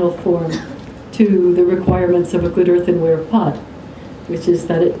final form to the requirements of a good earthenware pot, which is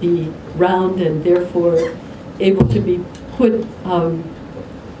that it be round and therefore able to be put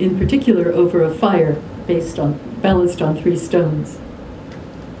in particular over a fire balanced on 3 stones.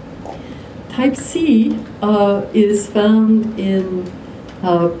 Type C is found in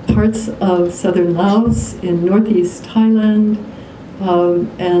parts of southern Laos, in northeast Thailand,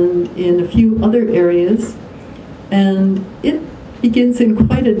 and in a few other areas. And it begins in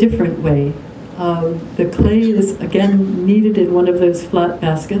quite a different way. The clay is again kneaded in one of those flat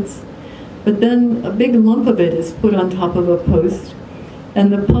baskets, but then a big lump of it is put on top of a post,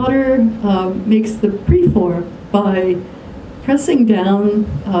 and the potter makes the preform by pressing down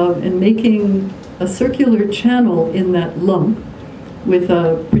and making a circular channel in that lump with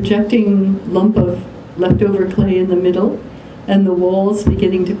a projecting lump of leftover clay in the middle, and the walls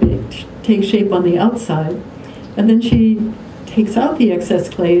beginning to take shape on the outside. And then she takes out the excess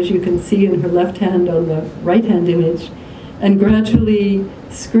clay, as you can see in her left hand on the right hand image, and gradually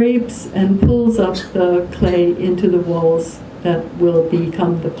scrapes and pulls up the clay into the walls that will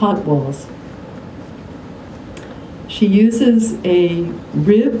become the pot walls. She uses a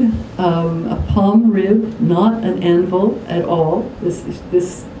rib, a palm rib, not an anvil at all.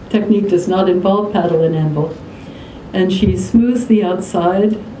 This technique does not involve paddle and anvil. And she smooths the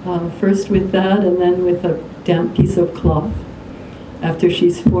outside, first with that and then with a damp piece of cloth after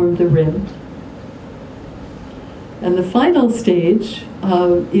she's formed the rib. And the final stage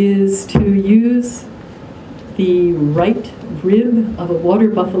is to use the right rib of a water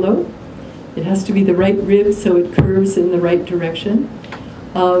buffalo. It has to be the right rib so it curves in the right direction,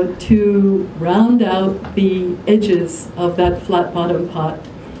 to round out the edges of that flat bottom pot.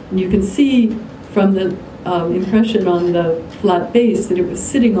 And you can see from the impression on the flat base that it was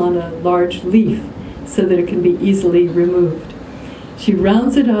sitting on a large leaf so that it can be easily removed. She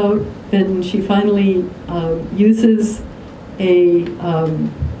rounds it out, then she finally uses a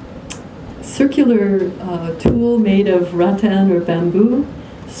circular tool made of rattan or bamboo,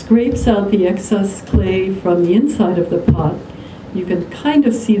 scrapes out the excess clay from the inside of the pot. You can kind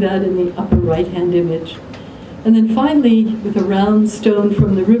of see that in the upper right-hand image. And then finally, with a round stone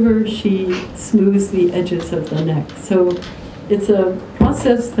from the river, she smooths the edges of the neck. So it's a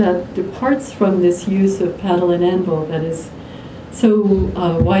process that departs from this use of paddle and anvil that is so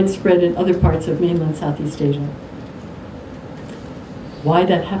widespread in other parts of mainland Southeast Asia. Why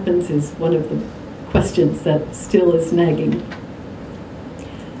that happens is one of the questions that still is nagging.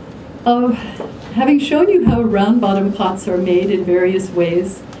 Having shown you how round bottom pots are made in various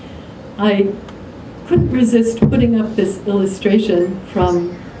ways, I couldn't resist putting up this illustration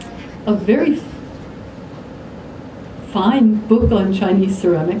from a very fine book on Chinese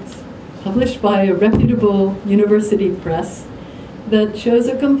ceramics, published by a reputable university press, that shows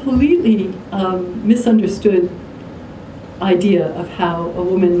a completely misunderstood idea of how a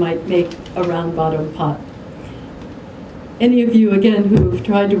woman might make a round bottom pot. Any of you, again, who've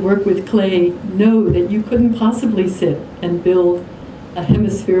tried to work with clay know that you couldn't possibly sit and build a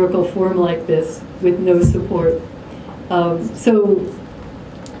hemispherical form like this with no support. So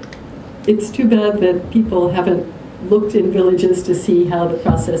it's too bad that people haven't looked in villages to see how the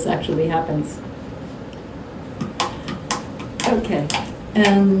process actually happens. Okay,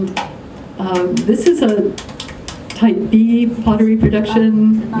 and this is a type B pottery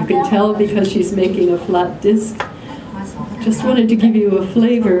production. You can tell because she's making a flat disc. Just wanted to give you a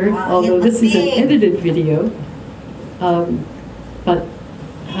flavor, although this is an edited video, but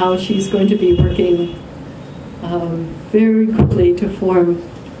how she's going to be working very quickly to form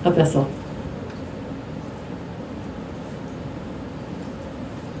a vessel.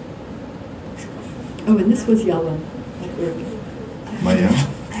 Oh, and this was Yawan.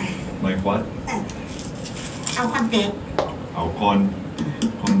 My what? Our corn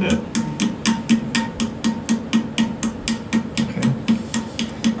dead.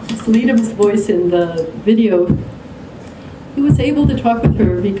 Litam's voice in the video, he was able to talk with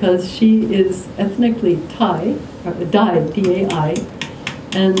her because she is ethnically Thai, or Dai, D-A-I,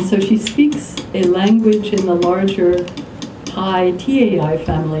 and so she speaks a language in the larger Thai, T-A-I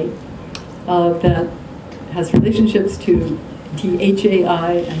family that has relationships to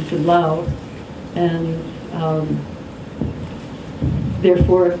T-H-A-I and to Lao, and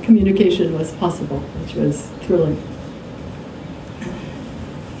therefore communication was possible, which was thrilling.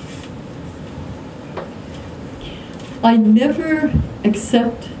 I never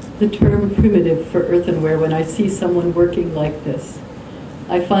accept the term primitive for earthenware when I see someone working like this.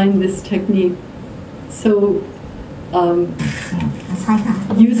 I find this technique so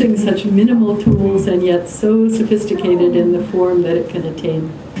using such minimal tools and yet so sophisticated in the form that it can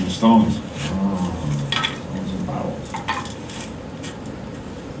attain. Stones.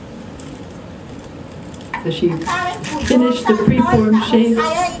 So she finished the preformed shape,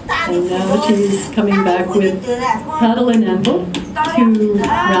 and now she's coming back with paddle and anvil to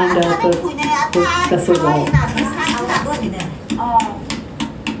round out the vessel wall.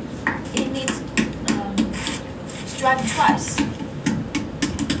 It needs strike twice.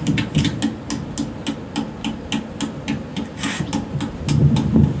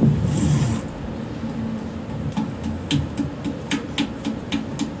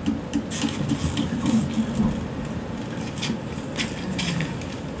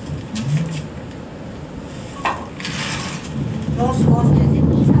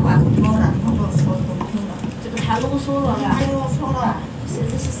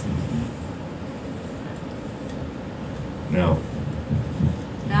 Now.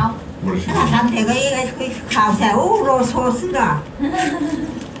 Now? What 멋있네. 상태가 얘가 그 가오사 오로 소스가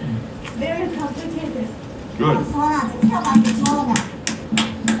Very complicated. Good. 소나 사람 소나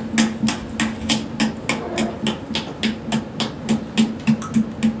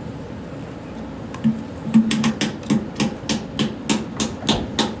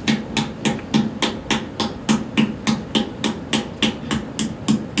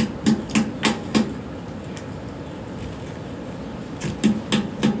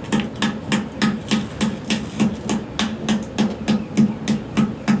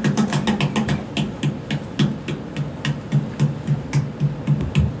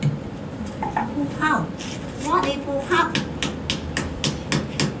khao nó đi phu khao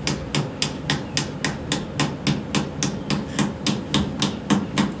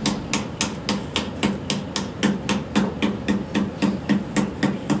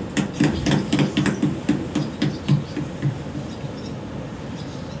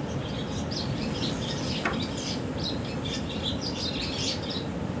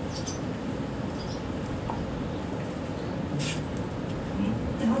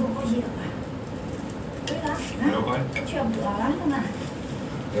nó không có gì đâu mà Đâu phải. chưa bữa lắm thôi mà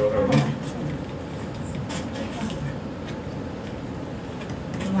Đâu.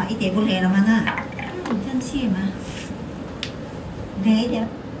 mà ít tiền bún lề là mà na chân chi mà thế chứ.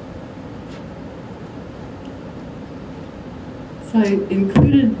 So I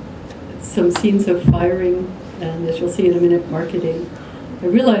included some scenes of firing, and as you'll see in a minute, marketing. I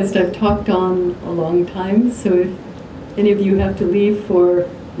realized I've talked on a long time, so if any of you have to leave for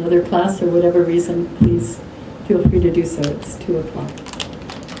another class or whatever reason, please feel free to do so. It's 2 o'clock.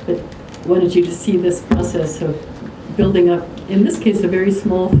 But I wanted you to see this process of building up, in this case, a very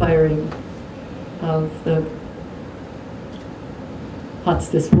small firing of the pots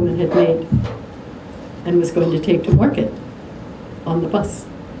this woman had made and was going to take to market on the bus.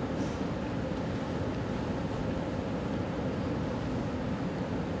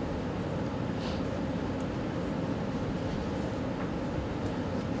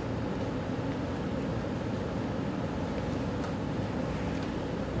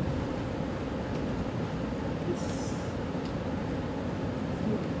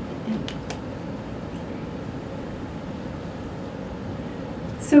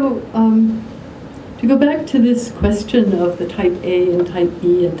 So, to go back to this question of the type A and type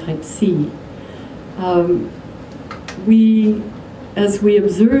B and type C, as we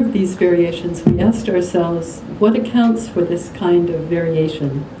observed these variations, we asked ourselves, what accounts for this kind of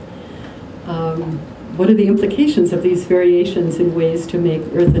variation? What are the implications of these variations in ways to make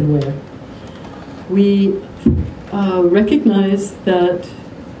earthenware? We recognize that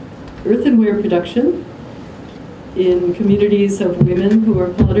earthenware production in communities of women who are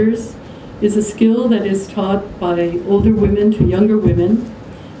potters is a skill that is taught by older women to younger women.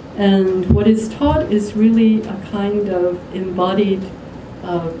 And what is taught is really a kind of embodied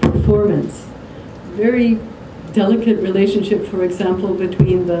performance. Very delicate relationship, for example,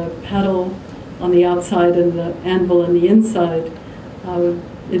 between the paddle on the outside and the anvil on the inside.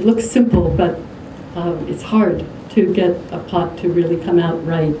 It looks simple, but it's hard to get a pot to really come out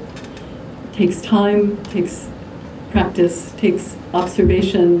right. It takes time, takes practice, takes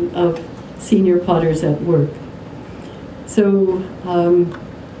observation of senior potters at work. So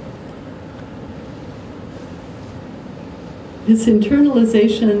this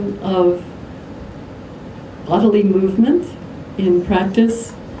internalization of bodily movement in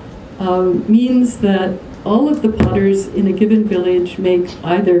practice means that all of the potters in a given village make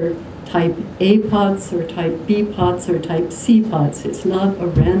either type A pots or type B pots or type C pots. It's not a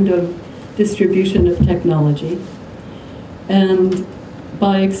random distribution of technology. And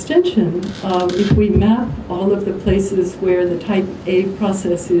by extension, if we map all of the places where the type A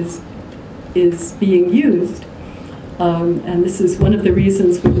process is being used, and this is one of the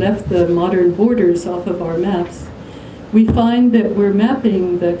reasons we left the modern borders off of our maps, we find that we're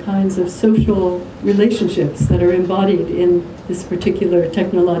mapping the kinds of social relationships that are embodied in this particular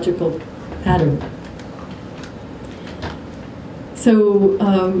technological pattern. So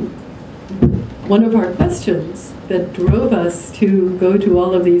one of our questions that drove us to go to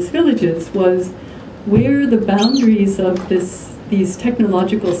all of these villages was where the boundaries of these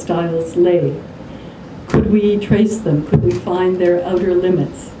technological styles lay. Could we trace them? Could we find their outer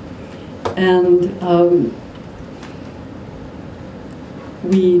limits? And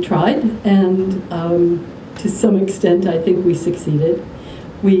we tried, and to some extent I think we succeeded.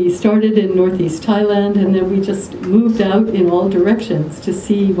 We started in northeast Thailand, and then we just moved out in all directions to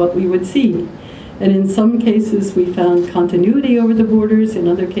see what we would see. And in some cases we found continuity over the borders, in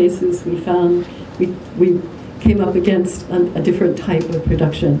other cases we found we came up against a different type of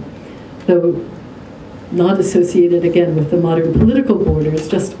production. though not associated again with the modern political borders,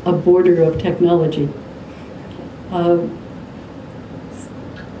 just a border of technology.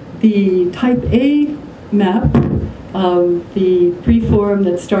 The type A map, the preform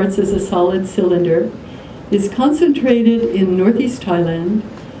that starts as a solid cylinder, is concentrated in northeast Thailand,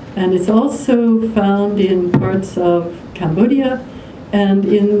 and it's also found in parts of Cambodia and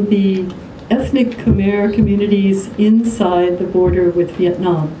in the ethnic Khmer communities inside the border with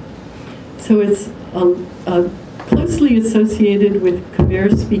Vietnam. So it's closely associated with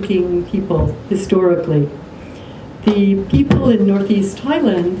Khmer-speaking people historically. The people in northeast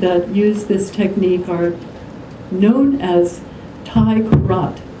Thailand that use this technique are known as Thai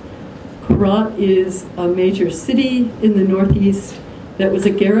Korat. Korat is a major city in the northeast that was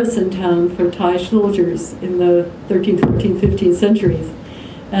a garrison town for Thai soldiers in the 13th, 14th, 15th centuries.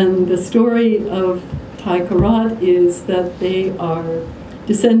 And the story of Thai Korat is that they are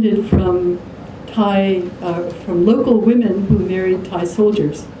descended from from local women who married Thai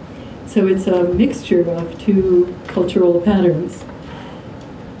soldiers. So it's a mixture of two cultural patterns.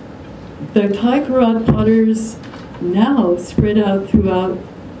 The Thai Korat potters now spread out throughout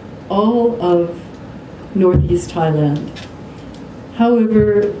all of northeast Thailand.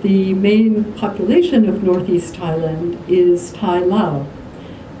 However, the main population of northeast Thailand is Thai Lao.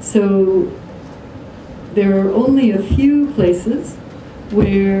 So there are only a few places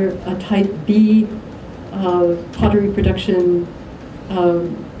where a type B pottery production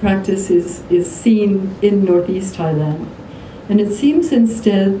practice is seen in northeast Thailand. And it seems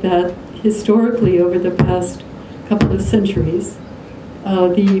instead that historically over the past couple of centuries,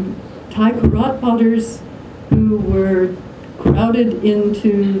 the Thai Korat potters who were crowded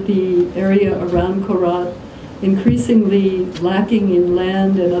into the area around Korat, increasingly lacking in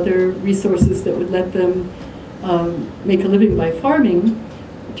land and other resources that would let them make a living by farming,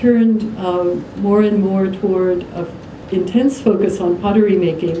 turned more and more toward an intense focus on pottery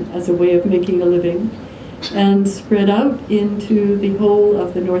making as a way of making a living, and spread out into the whole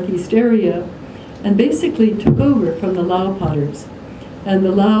of the northeast area, and basically took over from the Lao potters. And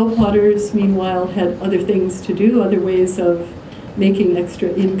the Lao potters, meanwhile, had other things to do, other ways of making extra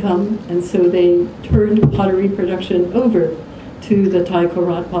income, and so they turned pottery production over to the Thai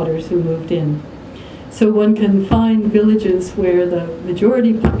Korat potters who moved in. So one can find villages where the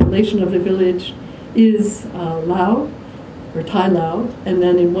majority population of the village is Lao, or Thai Lao, and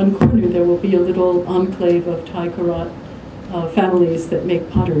then in one corner there will be a little enclave of Thai Korat families that make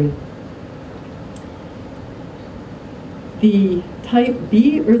pottery. The type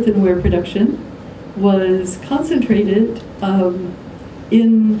B earthenware production was concentrated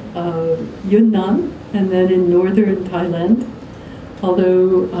in Yunnan and then in northern Thailand,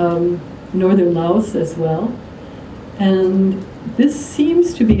 although northern Laos as well. And this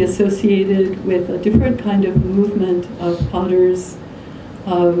seems to be associated with a different kind of movement of potters,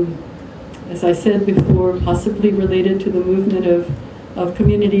 as I said before, possibly related to the movement of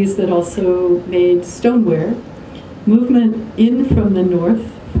communities that also made stoneware. Movement in from the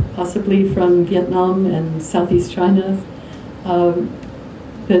north, possibly from Vietnam and Southeast China,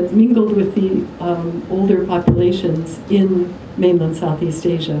 that mingled with the older populations in mainland Southeast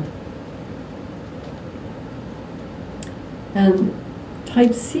Asia. And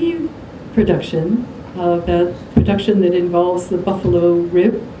type C production, that production that involves the buffalo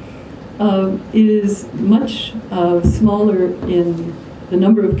rib, is much smaller in the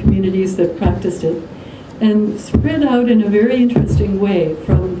number of communities that practiced it, and spread out in a very interesting way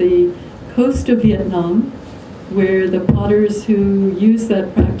from the coast of Vietnam, where the potters who use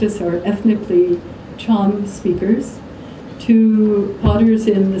that practice are ethnically Cham speakers, to potters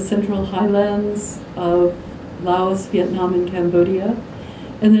in the central highlands of Laos, Vietnam, and Cambodia.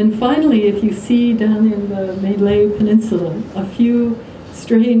 And then finally, if you see down in the Malay Peninsula, a few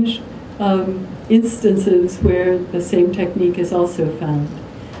strange instances where the same technique is also found.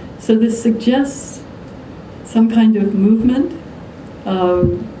 So this suggests some kind of movement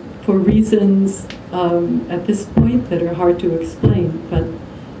for reasons at this point that are hard to explain, but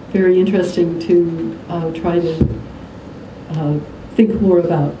very interesting to try to think more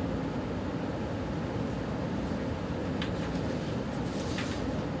about.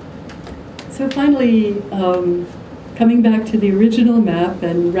 So finally, coming back to the original map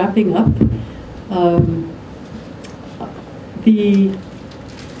and wrapping up, the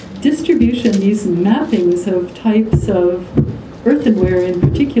distribution, these mappings of types of earthenware in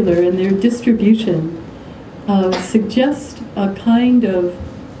particular, and their distribution suggest a kind of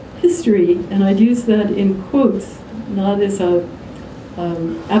history, and I'd use that in quotes, not as a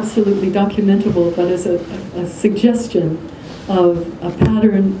absolutely documentable, but as a suggestion of a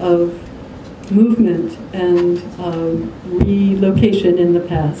pattern of movement and relocation in the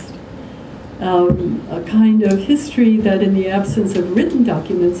past. A kind of history that, in the absence of written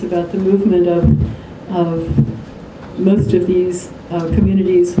documents about the movement of most of these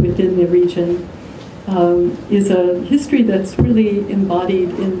communities within the region, is a history that's really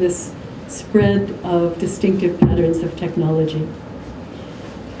embodied in this spread of distinctive patterns of technology.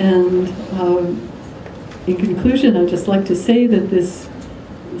 And in conclusion, I'd just like to say that this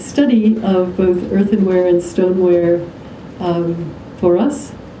study of both earthenware and stoneware for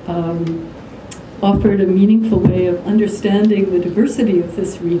us offered a meaningful way of understanding the diversity of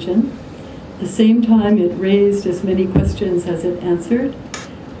this region. At the same time, it raised as many questions as it answered,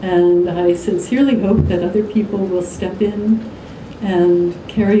 and I sincerely hope that other people will step in and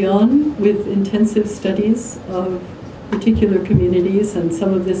carry on with intensive studies of particular communities, and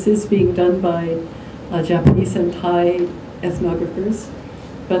some of this is being done by Japanese and Thai ethnographers.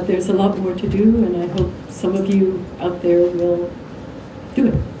 But there's a lot more to do, and I hope some of you out there will do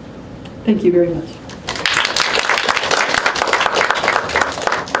it. Thank you very much.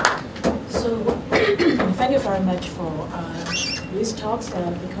 So, thank you very much for these talks,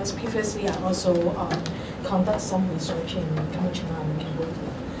 because previously I also conduct some research in Cambodia and Cambodia.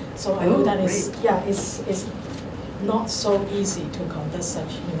 So I know that it's not so easy to conduct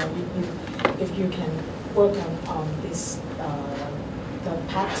such, if you can work on this, the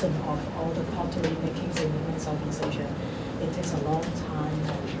pattern of all the pottery makings in Southeast Asia. It takes a long time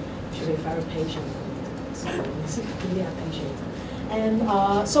and you should be very patient. So it's really appreciated.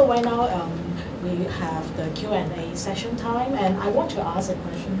 And so right now we have the Q&A session time, and I want to ask a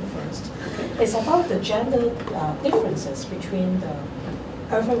question first. It's about the gender differences between the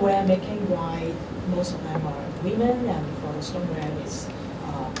earthenware making, why most of them are women, and for the stoneware is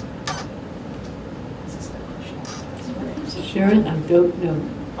this is the question. Sharon, I don't know.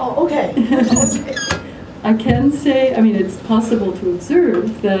 Oh, okay. Okay. I can say, I mean, it's possible to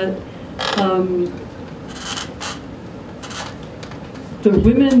observe that the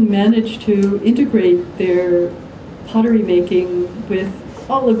women manage to integrate their pottery making with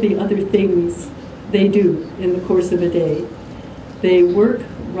all of the other things they do in the course of a day. They work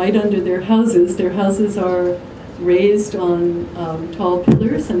right under their houses. Their houses are raised on tall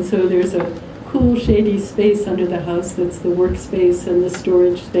pillars, and so there's a cool, shady space under the house that's the workspace and the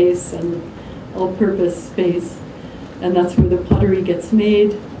storage space and all-purpose space. And that's where the pottery gets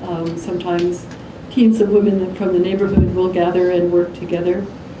made. Sometimes teams of women from the neighborhood will gather and work together.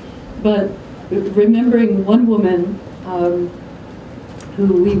 But remembering one woman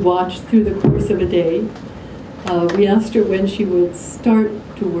who we watched through the course of a day, we asked her when she would start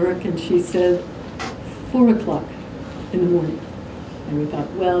to work, and she said 4 o'clock in the morning. And we thought,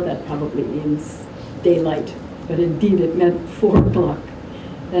 well, that probably means daylight, but indeed it meant 4 o'clock.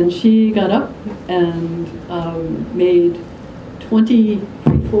 And she got up and made 20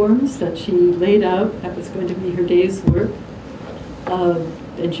 preforms that she laid out. That was going to be her day's work.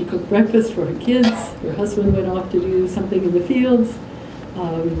 And she cooked breakfast for her kids. Her husband went off to do something in the fields.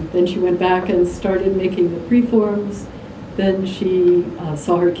 Then she went back and started making the preforms. Then she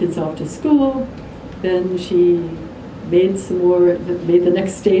saw her kids off to school. Then she made some more, made the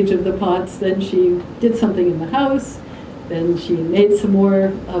next stage of the pots. Then she did something in the house. Then she made some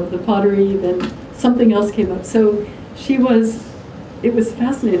more of the pottery. Then something else came up. So it was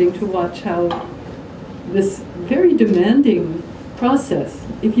fascinating to watch how this very demanding process,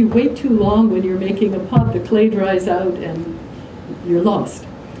 if you wait too long when you're making a pot, the clay dries out and you're lost.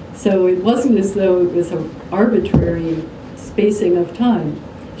 So it wasn't as though it was an arbitrary spacing of time.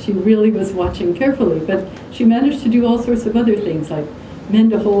 She really was watching carefully, but she managed to do all sorts of other things, like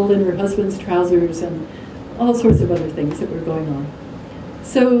mend a hole in her husband's trousers and all sorts of other things that were going on.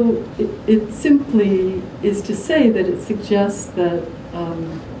 So it simply is to say that it suggests that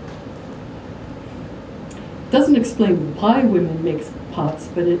doesn't explain why women make pots,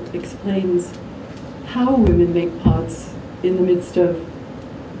 but it explains how women make pots in the midst of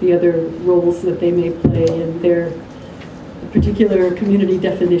the other roles that they may play in their particular community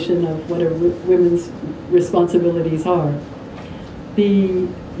definition of what a women's responsibilities are. The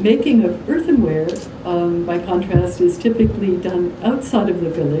making of earthenware, by contrast, is typically done outside of the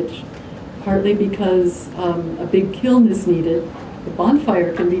village, partly because a big kiln is needed. The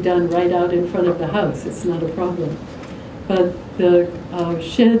bonfire can be done right out in front of the house. It's not a problem. But the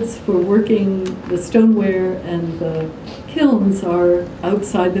sheds for working the stoneware and the kilns are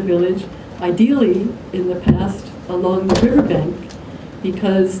outside the village, ideally in the past along the riverbank,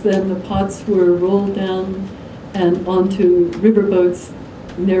 because then the pots were rolled down and onto riverboats,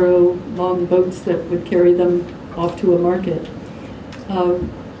 narrow, long boats that would carry them off to a market.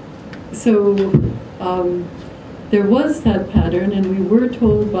 so there was that pattern, and we were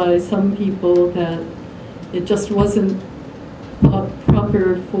told by some people that it just wasn't thought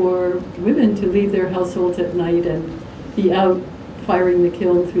proper for women to leave their households at night and be out firing the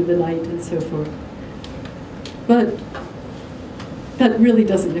kiln through the night and so forth. But that really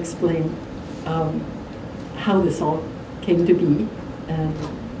doesn't explain how this all came to be and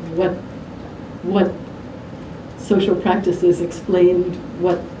what social practices explained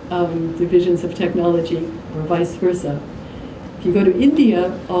what divisions of technology or vice versa. If you go to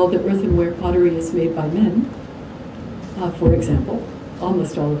India, all the earthenware pottery is made by men, for example,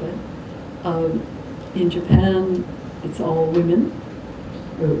 almost all of it. In Japan, it's all women,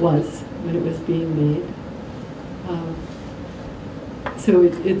 or it was when it was being made. So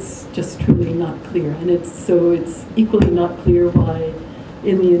it's just truly not clear, and it's equally not clear why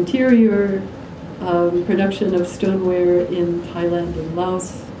in the interior production of stoneware in Thailand and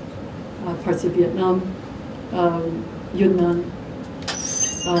Laos, parts of Vietnam, Yunnan,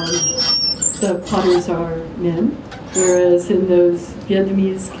 the potters are men, whereas in those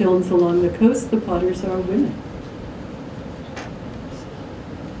Vietnamese kilns along the coast, the potters are women.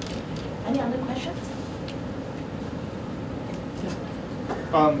 Any other questions?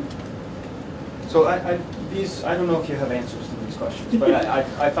 So I don't know if you have answers to these questions, but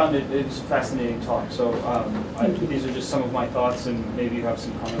I found it's a fascinating talk. So these are just some of my thoughts, and maybe you have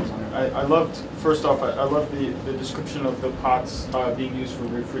some comments on it. I loved, first off, I loved the description of the pots being used for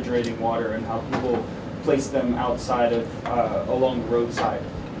refrigerating water and how people place them outside of along the roadside.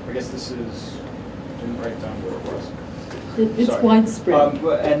 I guess this is, I didn't write down where it was. It's Sorry. widespread.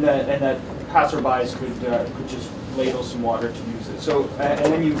 And that passerbys could just ladle some water to use it. So,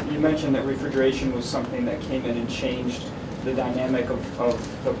 and then you mentioned that refrigeration was something that came in and changed the dynamic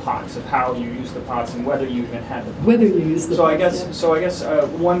of the pots, of how you use the pots and whether you even had the pots. Whether you use the pots, So I guess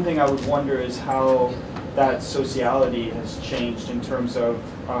one thing I would wonder is how that sociality has changed in terms of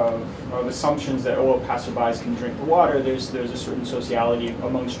assumptions that, oh, passerbys can drink the water. There's a certain sociality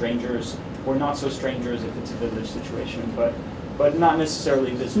among strangers, or not so strangers if it's a village situation, but not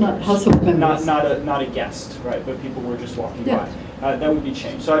necessarily visitors. Not household members. Not a guest, right? But people were just walking by. That would be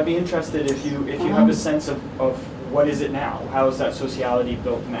changed. So I'd be interested if you have a sense of what is it now? How is that sociality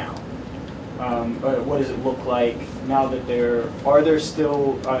built now? What does it look like now that are there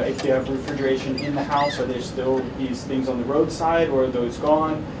still, if you have refrigeration in the house, are there still these things on the roadside, or are those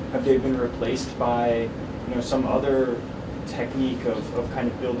gone? Have they been replaced by some other technique of kind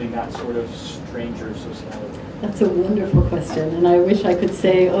of building that sort of stranger sociality? That's a wonderful question, and I wish I could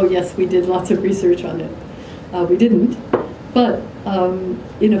say, oh yes, we did lots of research on it. We didn't, but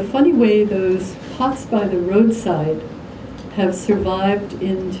in a funny way, those pots by the roadside have survived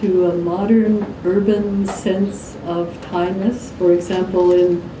into a modern urban sense of Thainess. For example,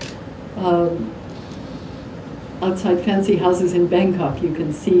 in outside fancy houses in Bangkok, you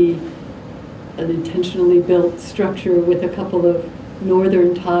can see an intentionally built structure with a couple of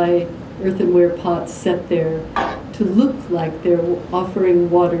northern Thai earthenware pots set there to look like they're offering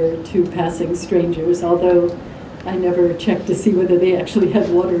water to passing strangers, although I never checked to see whether they actually had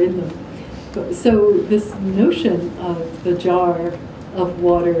water in them. So this notion of the jar of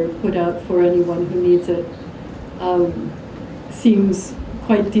water put out for anyone who needs it seems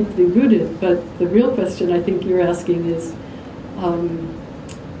quite deeply rooted, but the real question I think you're asking is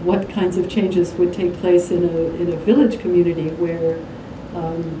what kinds of changes would take place in a village community where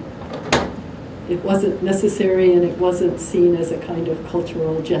it wasn't necessary and it wasn't seen as a kind of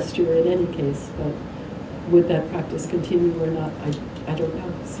cultural gesture in any case, but would that practice continue or not? I don't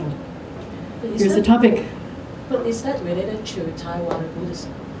know. So here's the topic. But is that related to Taiwan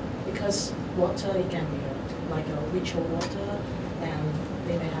Buddhism? Because water, it can be like a ritual water, and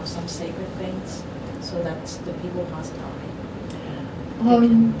they may have some sacred things, so that the people pass down.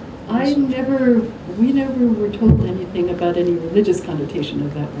 We never were told anything about any religious connotation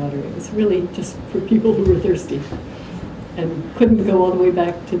of that water. It was really just for people who were thirsty and couldn't go all the way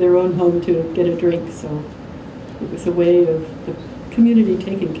back to their own home to get a drink. So it was a way of the community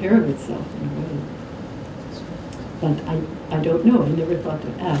taking care of itself in a way. But I don't know. I never thought to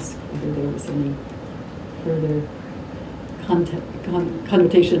ask whether there was any further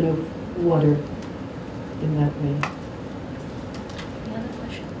connotation of water in that way. Any other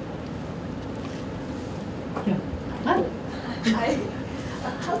question? Yeah. Hi.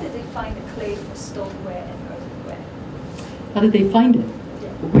 How did they find the clay for stoneware and earthenware? How did they find it? Yeah.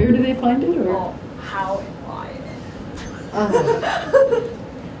 Where do they find it? Or how and why?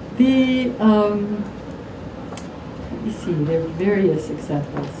 Let me see, there are various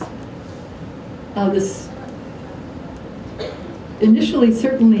examples. initially,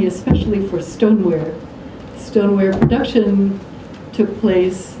 certainly, especially for stoneware, stoneware production took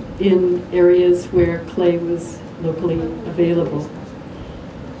place in areas where clay was locally available.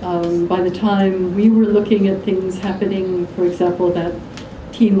 By the time we were looking at things happening, for example, that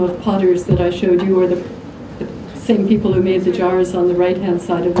team of potters that I showed you, or the same people who made the jars on the right-hand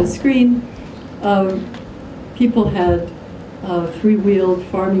side of the screen, people had three-wheeled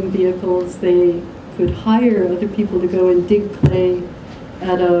farming vehicles. They could hire other people to go and dig clay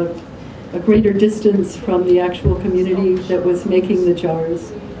at a greater distance from the actual community that was making the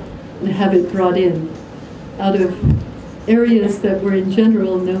jars and have it brought in out of areas that were in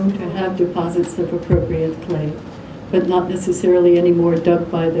general known to have deposits of appropriate clay, but not necessarily anymore dug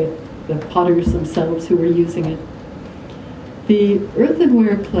by the potters themselves who were using it. The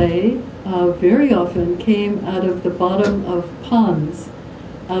earthenware clay very often came out of the bottom of ponds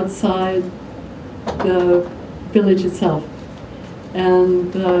outside the village itself.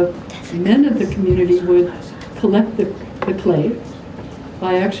 And the men of the community would collect the clay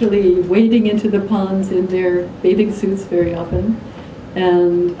by actually wading into the ponds in their bathing suits very often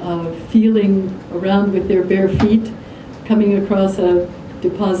and feeling around with their bare feet, coming across a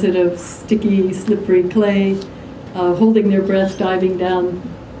deposit of sticky, slippery clay, holding their breath, diving down,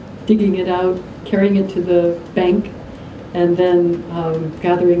 digging it out, carrying it to the bank, and then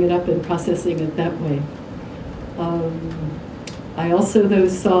gathering it up and processing it that way. I also,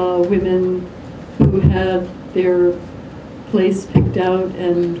 saw women who had their place picked out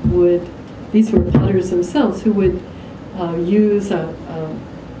and these were potters themselves, who would use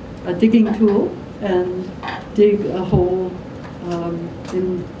a digging tool and dig a hole,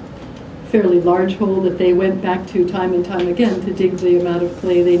 in fairly large hole that they went back to time and time again to dig the amount of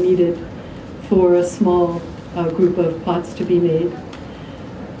clay they needed for a small group of pots to be made.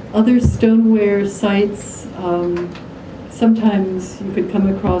 Other stoneware sites, sometimes you could come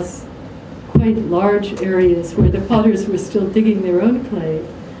across quite large areas where the potters were still digging their own clay,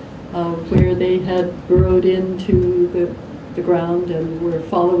 where they had burrowed into the ground and were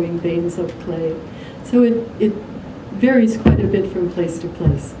following veins of clay. So it varies quite a bit from place to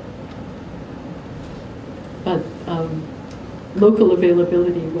place. But local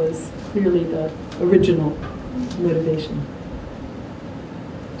availability was clearly the original motivation.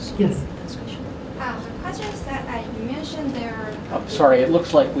 Yes? The question is that you mentioned there. Oh, sorry, it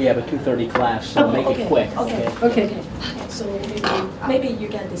looks like we have a 2:30 class, so make it quick. Okay. So maybe you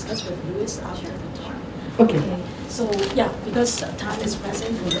can discuss with Louise after the talk. Okay. So yeah, because time is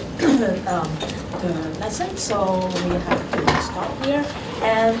pressing for the lesson, so we have to stop here.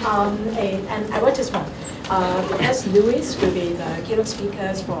 And I want to start. Because Louise will be the keynote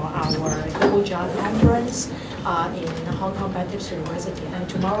speakers for our Global Jar Conference in Hong Kong Baptist University, and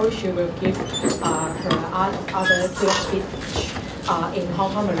tomorrow she will give her other keynote speech in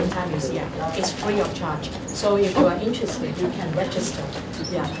Hong Kong Maritime Museum. It's free of charge. So if you are interested, you can register.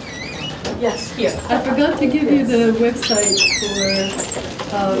 Yeah. Yes, here. I forgot to give you the website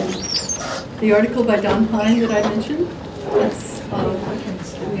for the article by Don Hine that I mentioned. It's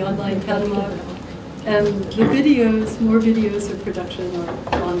the online catalog. And the videos, more videos of production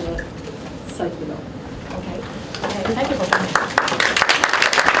are on the site below. Okay. Thank you for coming.